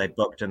room that they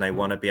booked, and they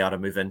want to be able to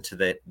move into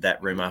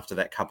that room after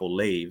that couple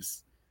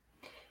leaves.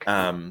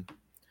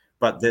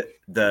 but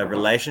the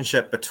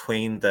relationship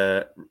between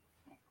the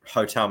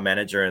hotel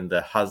manager and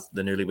the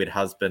newlywed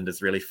husband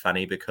is really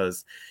funny,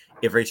 because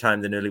every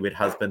time the newlywed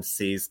husband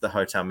sees the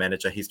hotel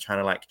manager, he's trying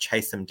to like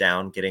chase him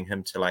down, getting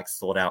him to like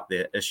sort out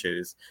their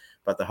issues.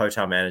 But the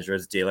hotel manager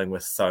is dealing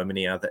with so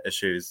many other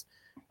issues,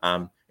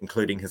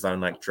 including his own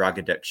like drug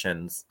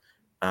addictions.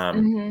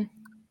 And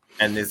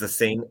there's a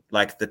scene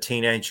like the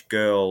teenage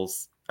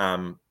girls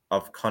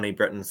of Connie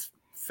Britton's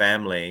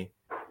family,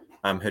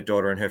 her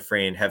daughter and her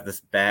friend, have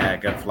this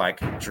bag of like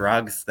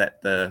drugs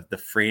that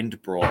the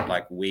friend brought,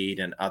 like weed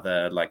and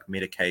other like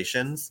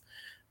medications.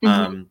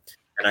 And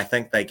I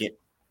think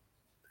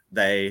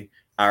they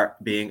are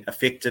being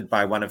affected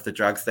by one of the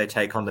drugs they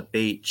take on the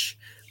beach.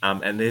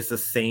 And there's a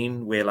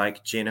scene where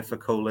like Jennifer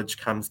Coolidge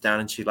comes down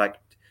and she's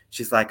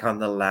like on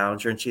the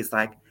lounger and she's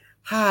like,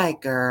 "Hi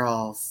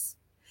girls,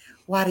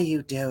 what are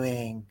you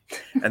doing?"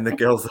 And the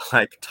girls are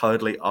like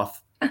totally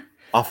off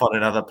on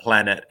another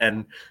planet,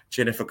 and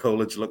Jennifer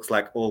Coolidge looks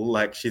like all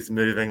like she's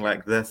moving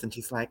like this, and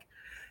she's like,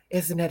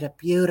 "Isn't it a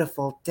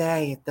beautiful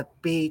day at the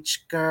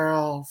beach,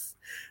 girls?"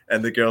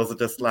 And the girls are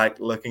just like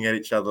looking at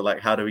each other like,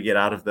 how do we get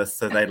out of this?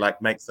 So they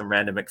like make some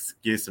random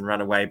excuse and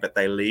run away, but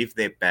they leave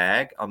their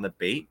bag on the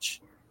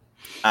beach.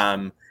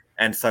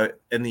 And so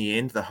in the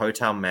end, the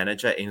hotel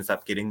manager ends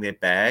up getting their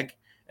bag,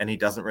 and he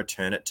doesn't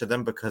return it to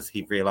them because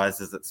he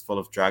realizes it's full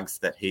of drugs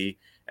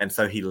and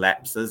so he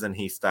lapses and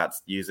he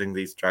starts using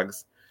these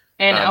drugs.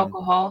 And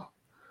alcohol.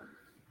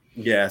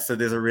 Yeah, so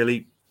there's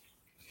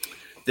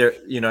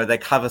they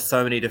cover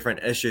so many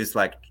different issues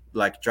like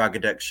drug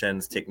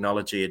addictions,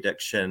 technology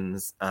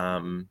addictions,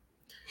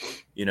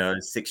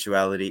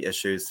 sexuality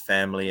issues,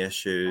 family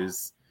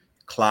issues,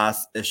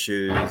 class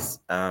issues.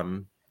 Like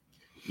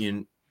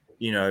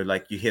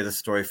you hear the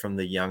story from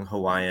the young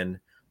Hawaiian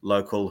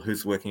local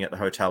who's working at the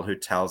hotel, who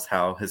tells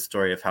his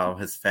story of how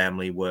his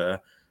family were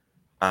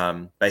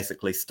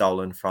basically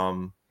stolen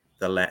from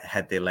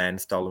had their land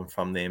stolen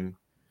from them.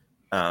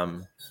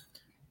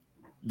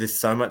 There's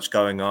so much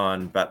going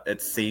on, but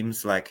it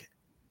seems like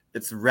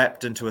it's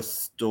wrapped into a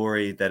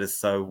story that is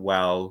so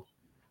well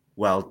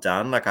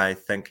done. Like I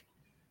think,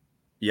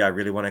 I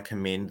really want to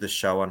commend the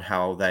show on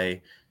how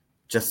they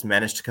just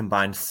managed to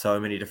combine so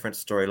many different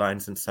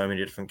storylines and so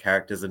many different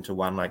characters into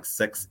one like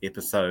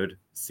 6-episode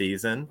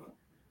season,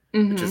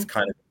 which is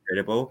kind of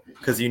incredible,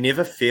 because you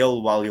never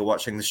feel while you're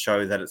watching the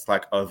show that it's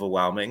like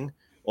overwhelming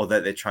or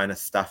that they're trying to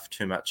stuff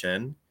too much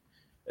in.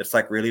 It's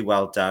like really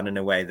well done in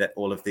a way that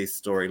all of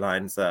these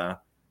storylines are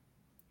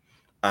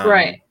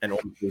right, and all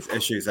of these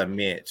issues are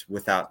met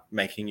without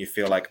making you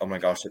feel like, oh my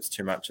gosh, it's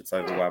too much, it's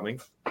overwhelming.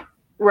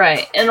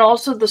 Right. And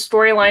also the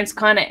storylines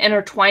kind of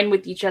intertwine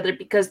with each other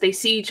because they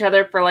see each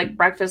other for like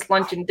breakfast,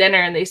 lunch, and dinner,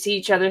 and they see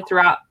each other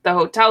throughout the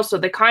hotel. So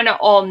they kind of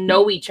all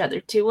know each other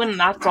too. And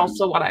that's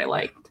also what I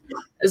liked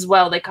as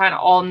well. They kind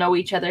of all know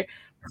each other.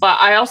 But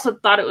I also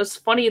thought it was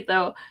funny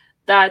though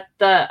that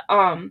the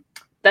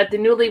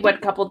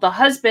newlywed couple, the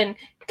husband,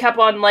 kept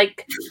on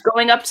like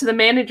going up to the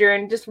manager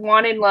and just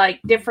wanting like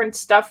different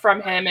stuff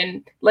from him,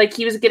 and like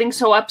he was getting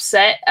so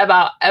upset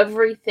about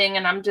everything,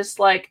 and I'm just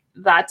like,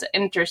 that's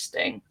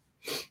interesting.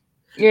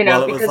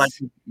 Well, it was like,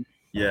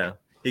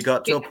 he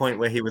got to a point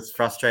where he was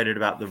frustrated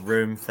about the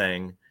room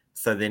thing,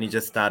 so then he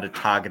just started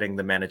targeting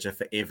the manager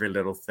for every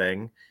little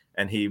thing,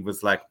 and he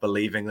was like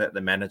believing that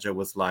the manager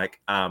was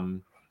like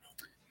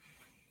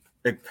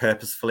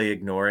purposefully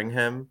ignoring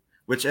him,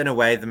 which in a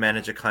way the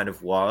manager kind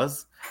of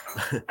was.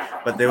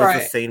 But there was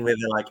a scene where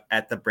they're like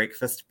at the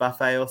breakfast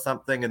buffet or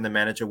something, and the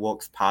manager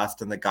walks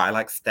past and the guy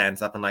like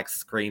stands up and like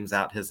screams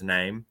out his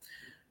name.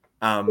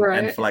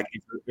 And for like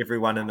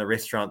everyone in the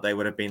restaurant, they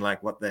would have been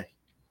like, what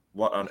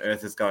on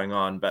earth is going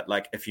on? But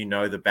like, if you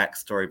know the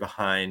backstory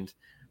behind,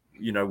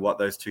 what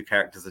those two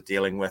characters are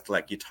dealing with,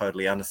 like you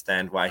totally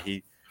understand why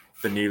the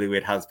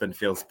newlywed husband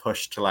feels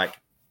pushed to like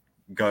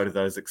go to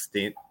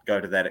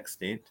that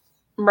extent.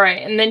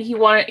 Right. And then he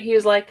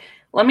was like,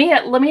 let me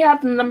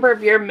have the number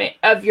of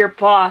your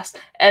boss.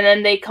 And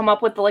then they come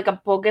up with like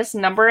a bogus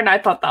number. And I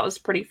thought that was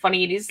pretty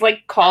funny. And he's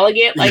like calling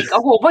it like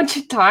a whole bunch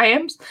of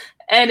times.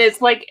 And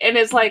it's like,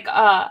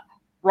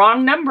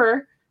 wrong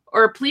number,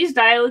 or please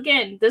dial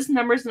again. This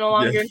number is no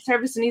longer in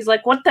service. And he's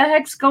like, what the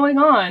heck's going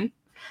on?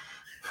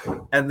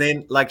 And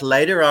then like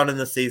later on in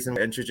the season,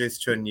 we're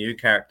introduced to a new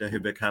character who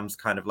becomes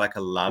kind of like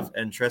a love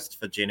interest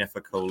for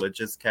Jennifer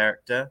Coolidge's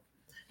character.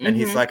 And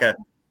he's like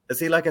is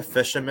he like a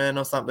fisherman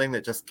or something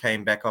that just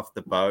came back off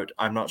the boat?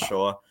 I'm not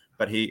sure,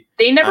 but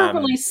they never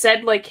really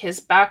said like his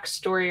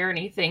backstory or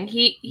anything.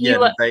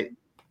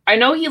 I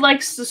know he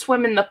likes to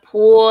swim in the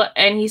pool,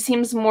 and he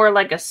seems more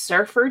like a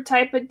surfer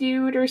type of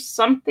dude or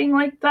something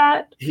like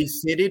that. He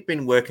said he'd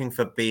been working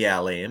for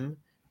BLM,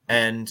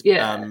 and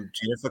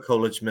Jennifer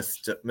Coolidge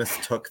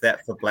mistook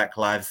that for Black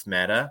Lives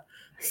Matter.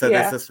 So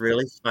there's this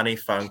really funny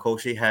phone call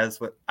she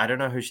has with, I don't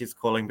know who she's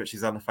calling, but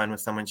she's on the phone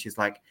with someone. She's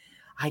like,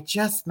 I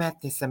just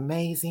met this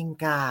amazing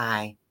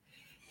guy.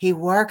 He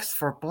works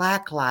for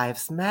Black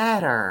Lives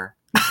Matter.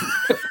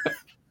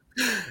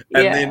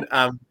 And then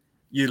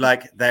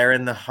they're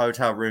in the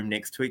hotel room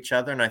next to each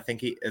other, and I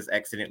think he is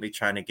accidentally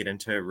trying to get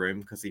into a room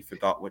because he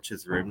forgot which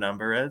his room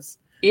number is.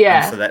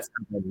 Yeah. So that's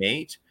how they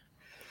meet.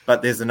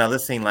 But there's another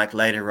scene like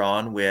later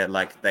on where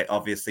like they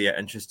obviously are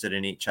interested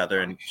in each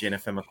other, and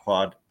Jennifer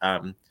McQuad,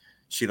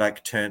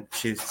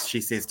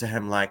 she says to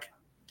him like,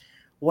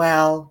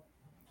 "Well,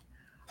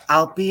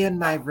 I'll be in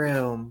my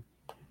room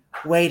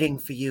waiting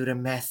for you to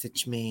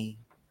message me,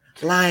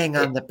 lying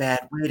on the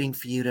bed waiting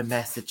for you to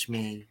message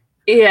me."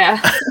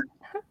 Yeah.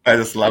 I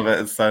just love it.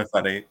 It's so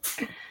funny.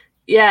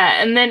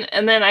 Yeah, and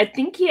then I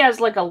think he has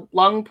like a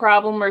lung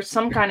problem or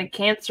some kind of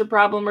cancer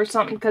problem or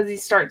something because he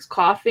starts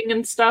coughing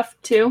and stuff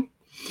too.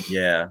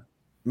 Yeah.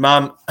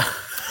 Mom,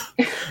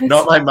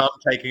 not my mom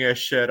taking her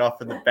shirt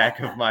off in the back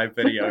of my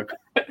video.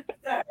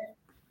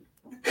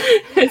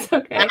 It's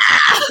okay.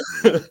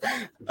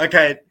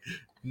 Okay,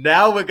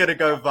 now we're going to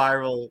go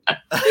viral.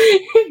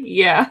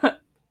 Yeah.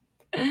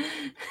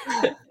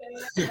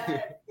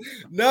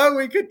 No,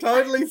 we could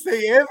totally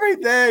see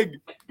everything.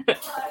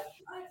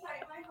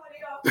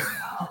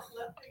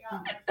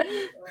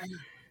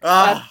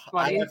 I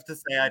have to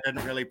say I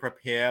didn't really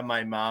prepare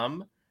my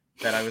mom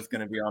that I was going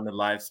to be on the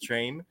live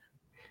stream,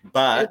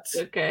 but it's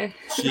okay.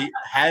 She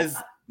has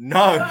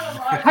known.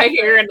 I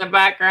hear in the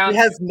background. She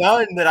has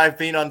known that I've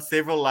been on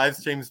several live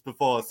streams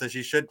before, so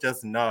she should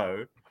just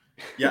know.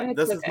 Yeah,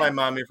 this is my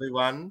mom,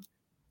 everyone.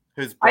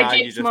 Whose bra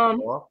you just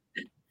saw.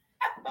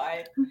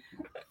 Bye.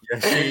 Yeah,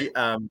 she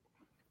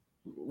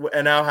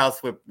in our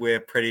house we're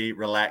pretty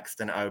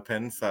relaxed and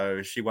open,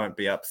 so she won't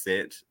be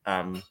upset.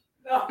 No,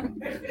 I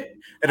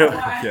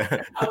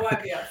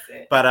won't be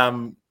upset. But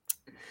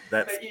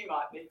But you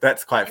might be.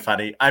 That's quite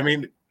funny. I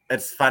mean,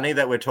 it's funny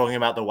that we're talking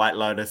about the White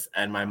Lotus,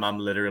 and my mum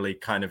literally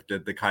kind of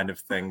did the kind of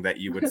thing that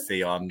you would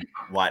see on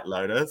White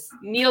Lotus.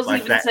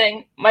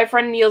 My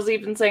friend Neil's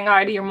even saying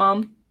hi to your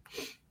mom.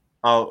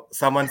 Oh,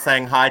 someone's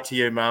saying hi to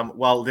you, Mum.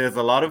 Well, there's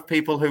a lot of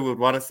people who would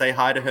want to say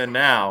hi to her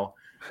now.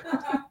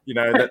 You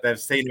know, that they've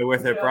seen her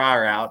with her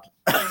bra out.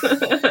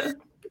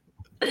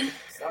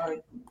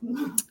 Sorry.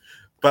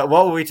 But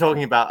what were we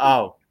talking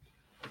about?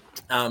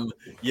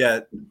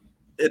 Yeah,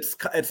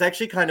 it's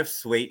actually kind of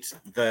sweet,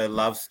 the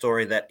love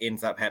story that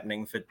ends up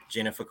happening for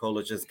Jennifer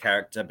Coolidge's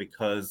character,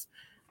 because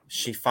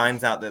she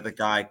finds out that the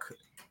guy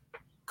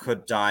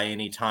could die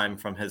anytime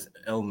from his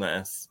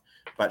illness,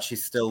 but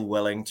she's still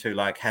willing to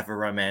like have a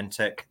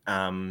romantic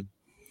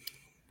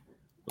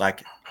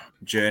like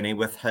journey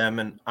with him,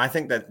 and I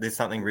think that there's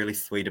something really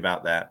sweet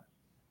about that.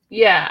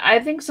 Yeah, I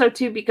think so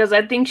too, because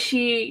I think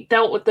she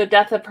dealt with the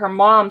death of her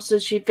mom, so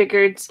she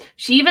figured,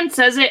 she even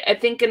says it, I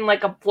think, in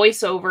like a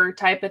voiceover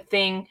type of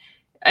thing.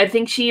 I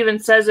think she even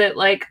says it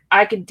like,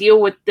 I could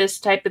deal with this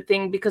type of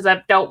thing because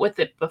I've dealt with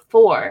it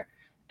before.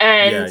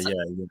 And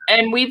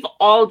and we've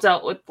all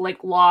dealt with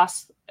like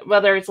loss,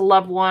 whether it's a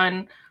loved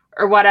one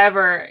or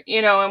whatever,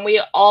 you know, and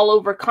we all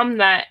overcome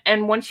that.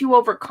 And once you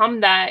overcome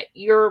that,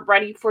 you're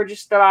ready for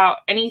just about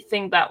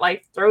anything that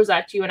life throws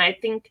at you. And I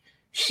think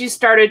she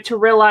started to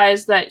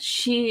realize that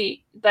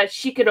she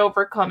could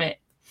overcome it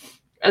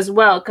as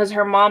well, because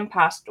her mom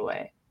passed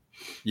away.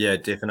 Yeah,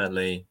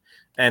 definitely.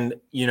 And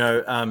you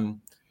know,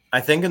 I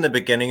think in the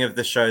beginning of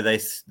the show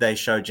they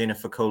show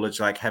Jennifer Coolidge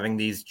like having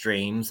these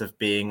dreams of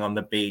being on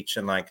the beach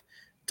and like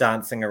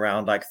dancing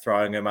around, like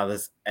throwing her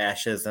mother's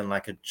ashes in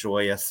like a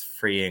joyous,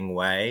 freeing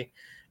way.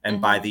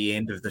 And by the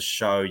end of the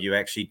show, you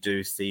actually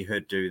do see her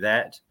do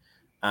that.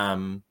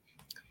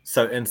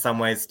 So in some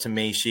ways, to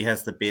me, she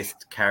has the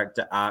best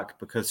character arc,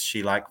 because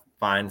she like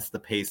finds the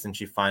peace and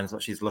she finds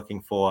what she's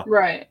looking for.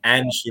 Right.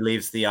 And she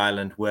leaves the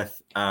island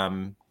with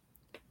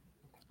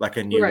like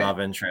a new love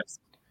interest.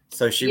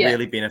 So she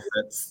really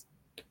benefits.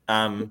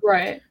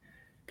 Right.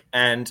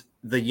 And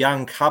the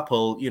young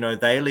couple, you know,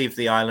 they leave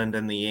the island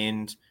in the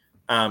end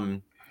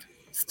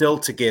still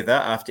together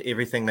after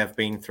everything they've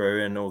been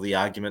through and all the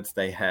arguments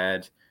they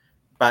had.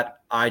 But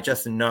I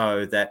just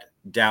know that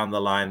down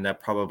the line, they're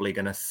probably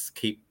going to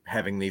keep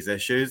having these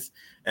issues.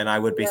 And I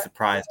would be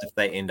surprised if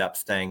they end up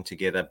staying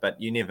together.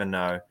 But you never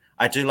know.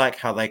 I do like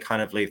how they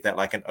kind of leave that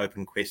like an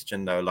open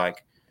question, though.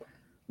 Like,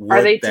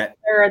 are they together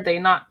or are they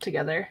not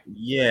together?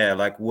 Yeah,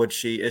 like,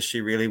 is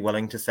she really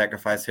willing to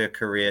sacrifice her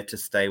career to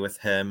stay with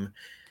him?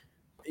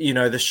 You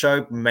know, the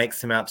show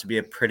makes him out to be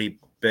a pretty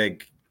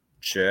big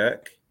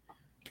jerk.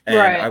 And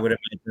I would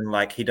imagine,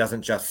 like, he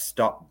doesn't just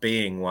stop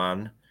being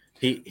one.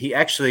 He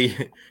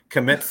actually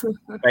commits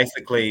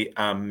basically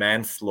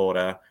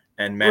manslaughter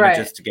and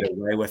manages to get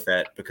away with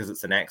it because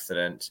it's an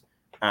accident.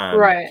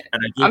 And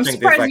I'm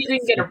surprised he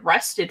didn't get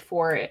arrested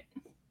for it.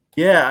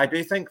 Yeah, I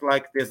do think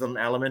like there's an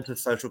element of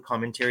social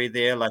commentary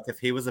there. Like if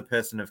he was a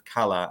person of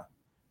color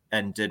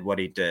and did what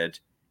he did,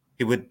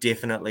 he would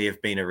definitely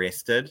have been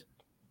arrested.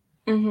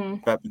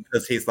 But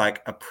because he's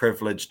like a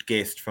privileged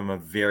guest from a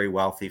very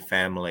wealthy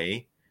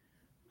family,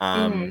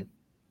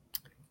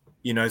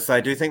 you know, so I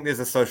do think there's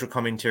a social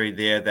commentary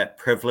there that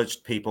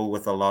privileged people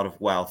with a lot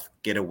of wealth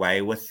get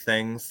away with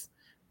things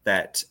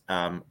that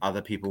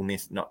other people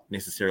not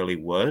necessarily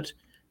would.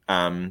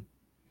 Yeah.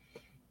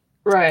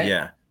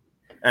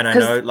 And I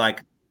know,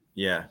 like,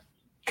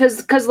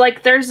 because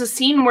like there's a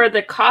scene where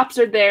the cops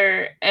are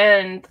there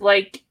and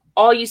like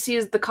all you see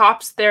is the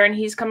cops there and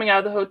he's coming out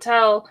of the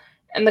hotel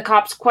and the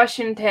cops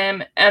questioned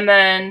him and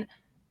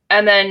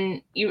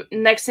then you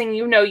next thing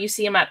you know you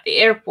see him at the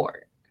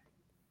airport.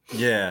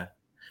 Yeah,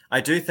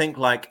 I do think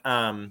like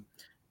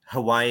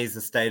Hawaii is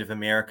the state of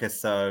America,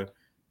 so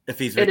if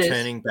he's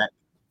returning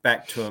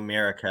back to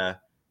America,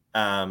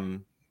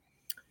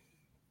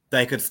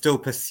 they could still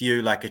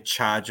pursue like a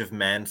charge of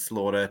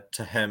manslaughter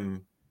to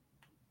him,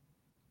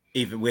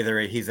 even whether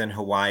he's in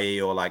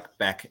Hawaii or like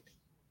back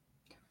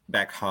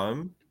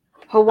home.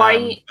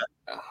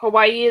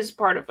 Hawaii is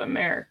part of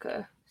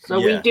America,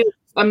 so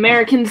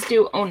Americans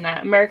do own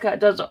that. America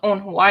does own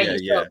Hawaii.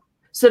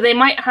 So they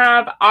might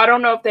have, I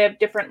don't know if they have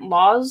different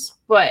laws,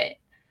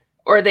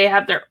 or they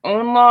have their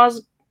own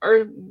laws or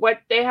what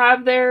they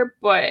have there,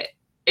 but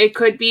it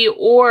could be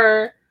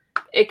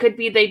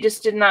they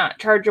just did not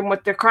charge him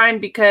with the crime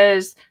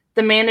because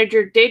the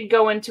manager did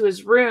go into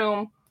his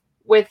room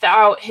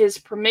without his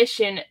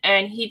permission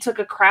and he took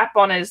a crap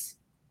on his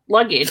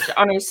luggage,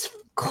 on his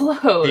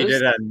clothes. He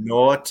did a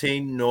naughty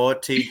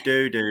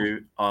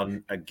doo-doo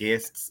on a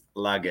guest's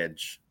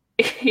luggage.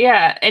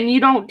 Yeah, and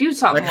you don't do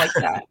something like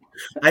that.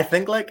 I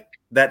think like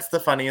that's the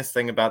funniest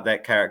thing about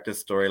that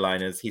character's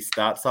storyline is he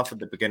starts off at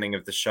the beginning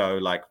of the show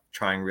like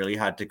trying really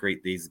hard to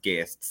greet these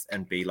guests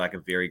and be like a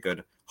very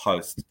good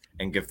host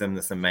and give them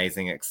this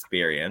amazing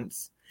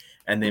experience.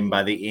 And then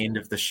by the end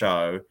of the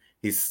show,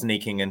 he's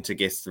sneaking into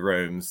guests'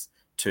 rooms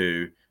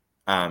to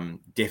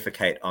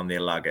defecate on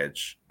their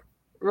luggage.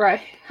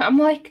 Right. I'm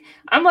like,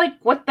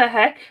 what the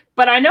heck?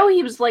 But I know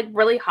he was like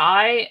really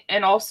high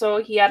and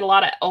also he had a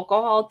lot of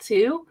alcohol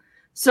too.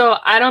 So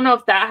I don't know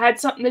if that had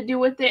something to do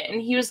with it.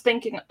 And he was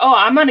thinking, oh,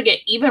 I'm going to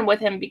get even with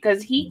him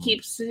because he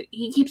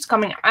keeps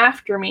coming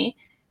after me.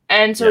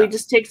 And so he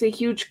just takes a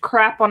huge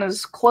crap on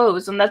his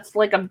clothes. And that's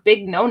like a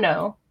big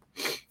no-no.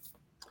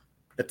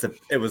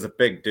 It was a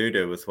big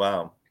doo-doo as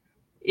well.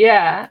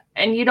 Yeah.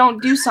 And you don't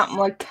do something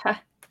like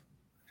that.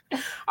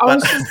 I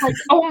was just like,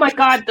 oh my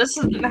God, this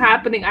isn't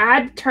happening. I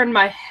had to turn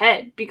my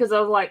head because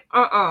I was like,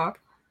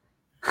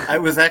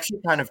 It was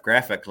actually kind of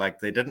graphic. Like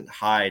they didn't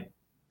hide.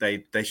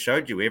 They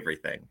showed you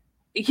everything.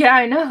 Yeah,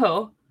 I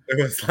know.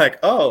 It was like,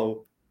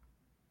 oh.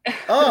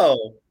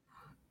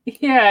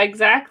 Yeah,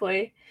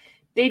 exactly.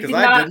 Because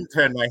I didn't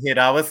turn my head.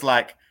 I was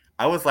like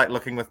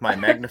looking with my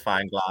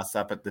magnifying glass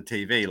up at the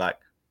TV, like,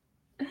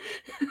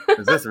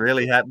 is this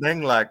really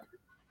happening? Like,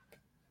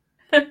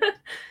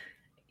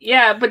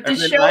 yeah, but the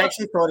show. I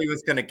actually thought he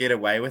was going to get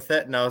away with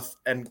it,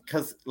 and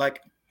because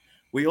like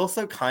we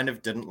also kind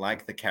of didn't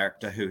like the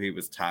character who he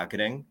was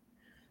targeting.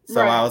 So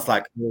I was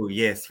like, oh,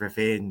 yes,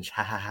 revenge,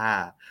 ha, ha,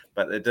 ha.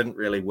 But it didn't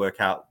really work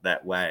out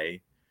that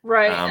way.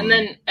 Right,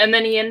 and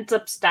then he ends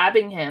up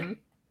stabbing him.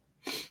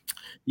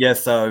 Yeah,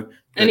 so...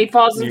 And he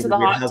falls into the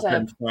hot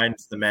tub.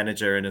 Finds the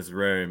manager in his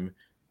room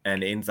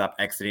and ends up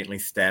accidentally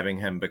stabbing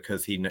him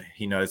because he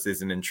knows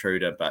there's an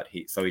intruder,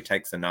 so he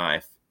takes a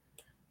knife.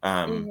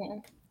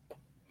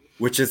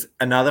 Which is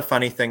another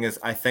funny thing is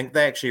I think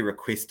they actually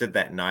requested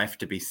that knife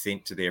to be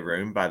sent to their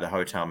room by the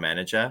hotel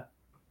manager.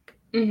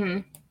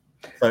 Mm-hmm.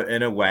 So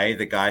in a way,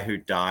 the guy who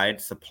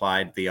died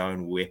supplied the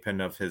own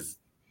weapon of his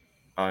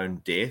own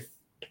death.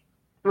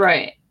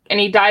 Right. And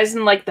he dies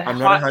in like the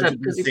hot tub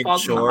because he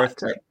falls in the hot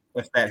tub.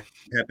 If that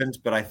happened,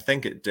 but I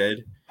think it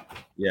did.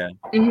 Yeah.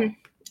 Mm-hmm.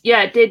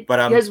 Yeah, it did. But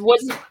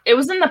it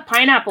was in the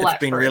pineapple It's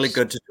been really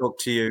good to talk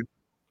to you.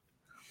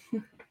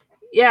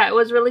 Yeah, it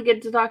was really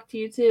good to talk to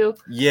you too.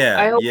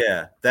 Yeah,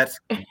 I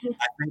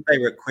think they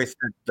requested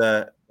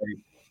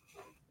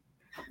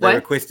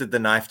requested the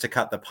knife to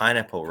cut the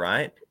pineapple,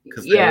 right?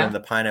 Because they were in the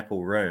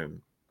pineapple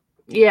room.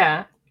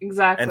 Yeah,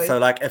 exactly. And so,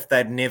 like, if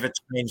they'd never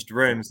changed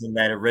rooms and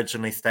they'd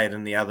originally stayed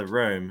in the other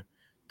room,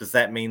 does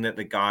that mean that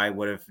the guy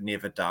would have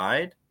never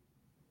died?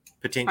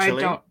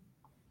 Potentially?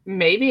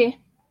 Maybe.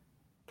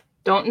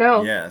 Don't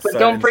know. Yeah, but so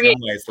don't forget,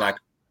 ways, like,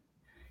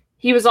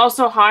 he was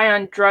also high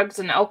on drugs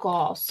and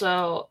alcohol,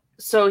 so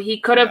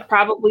he could have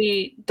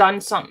probably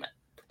done something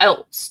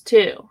else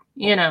too,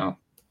 you know.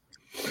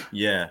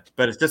 Yeah,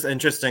 but it's just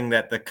interesting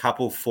that the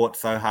couple fought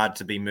so hard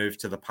to be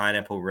moved to the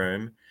pineapple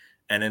room,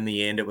 and in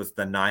the end, it was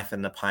the knife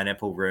in the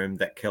pineapple room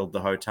that killed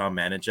the hotel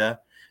manager.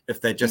 If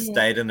they just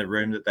stayed in the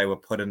room that they were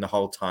put in the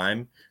whole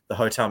time, the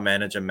hotel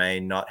manager may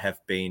not have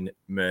been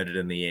murdered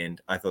in the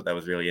end. I thought that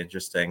was really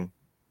interesting.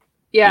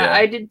 Yeah.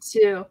 I did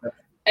too.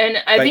 And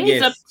I think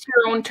it's up to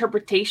your own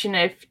interpretation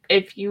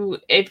if you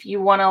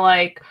want to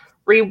like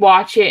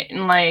rewatch it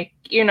and like,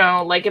 you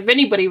know, like if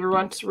anybody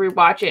wants to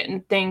rewatch it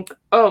and think,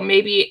 oh,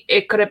 maybe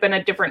it could have been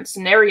a different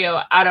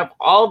scenario out of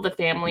all the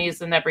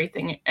families and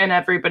everything and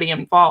everybody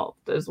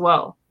involved as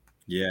well.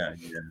 Yeah.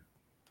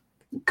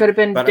 Could have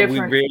been different. We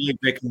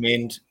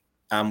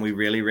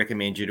really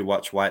recommend you to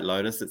watch White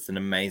Lotus. It's an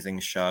amazing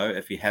show.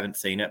 If you haven't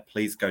seen it,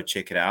 please go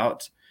check it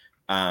out.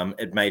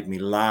 It made me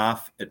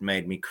laugh. It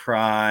made me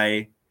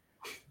cry.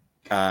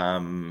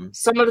 Some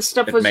of the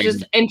stuff was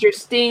just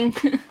interesting.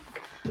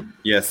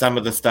 Yeah, some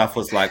of the stuff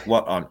was like,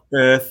 what on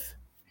earth?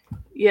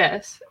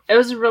 Yes, it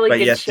was a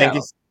really good show.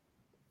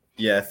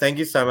 Yeah, thank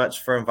you so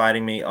much for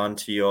inviting me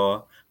onto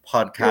your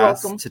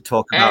podcast to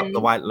talk about The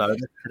White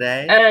Lotus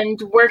today.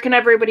 And where can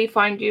everybody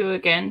find you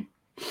again?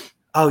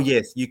 Oh,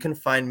 yes, you can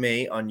find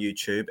me on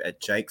YouTube at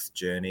Jake's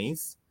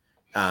Journeys.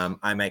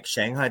 I make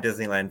Shanghai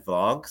Disneyland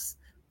vlogs,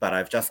 but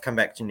I've just come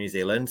back to New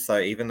Zealand. So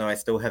even though I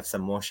still have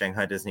some more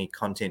Shanghai Disney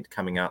content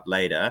coming out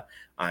later,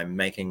 I'm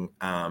making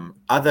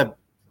other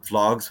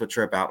vlogs which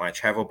are about my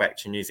travel back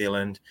to New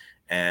Zealand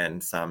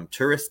and some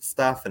tourist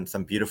stuff and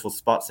some beautiful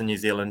spots in New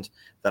Zealand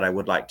that I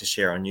would like to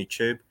share on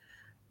YouTube.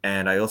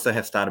 And I also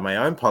have started my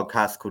own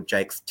podcast called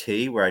Jake's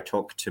Tea, where I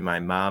talk to my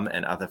mum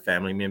and other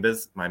family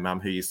members, my mum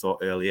who you saw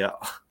earlier.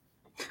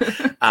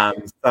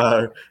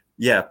 So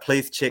yeah,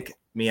 please check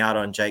me out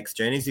on Jake's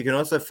Journeys. You can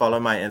also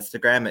follow my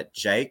Instagram at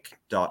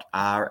jake.rla.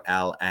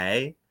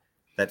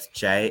 That's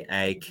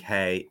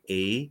JAKE.RLA.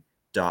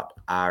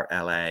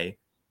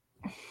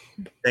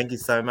 Thank you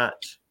so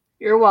much.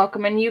 You're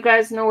welcome. And you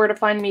guys know where to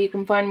find me. You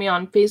can find me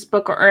on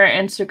Facebook or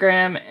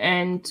Instagram.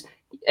 And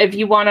if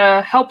you want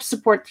to help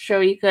support the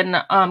show, you can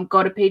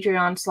go to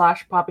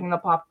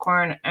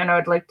Patreon/poppingthepopcorn. And I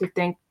would like to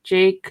thank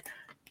Jake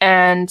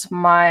and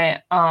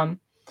my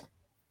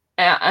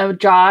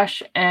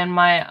Josh and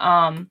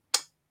my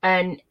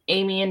and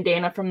Amy and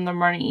Dana from the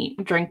Run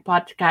Eat Drink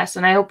podcast.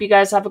 And I hope you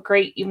guys have a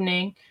great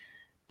evening.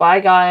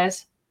 Bye,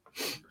 guys.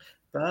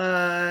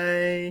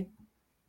 Bye.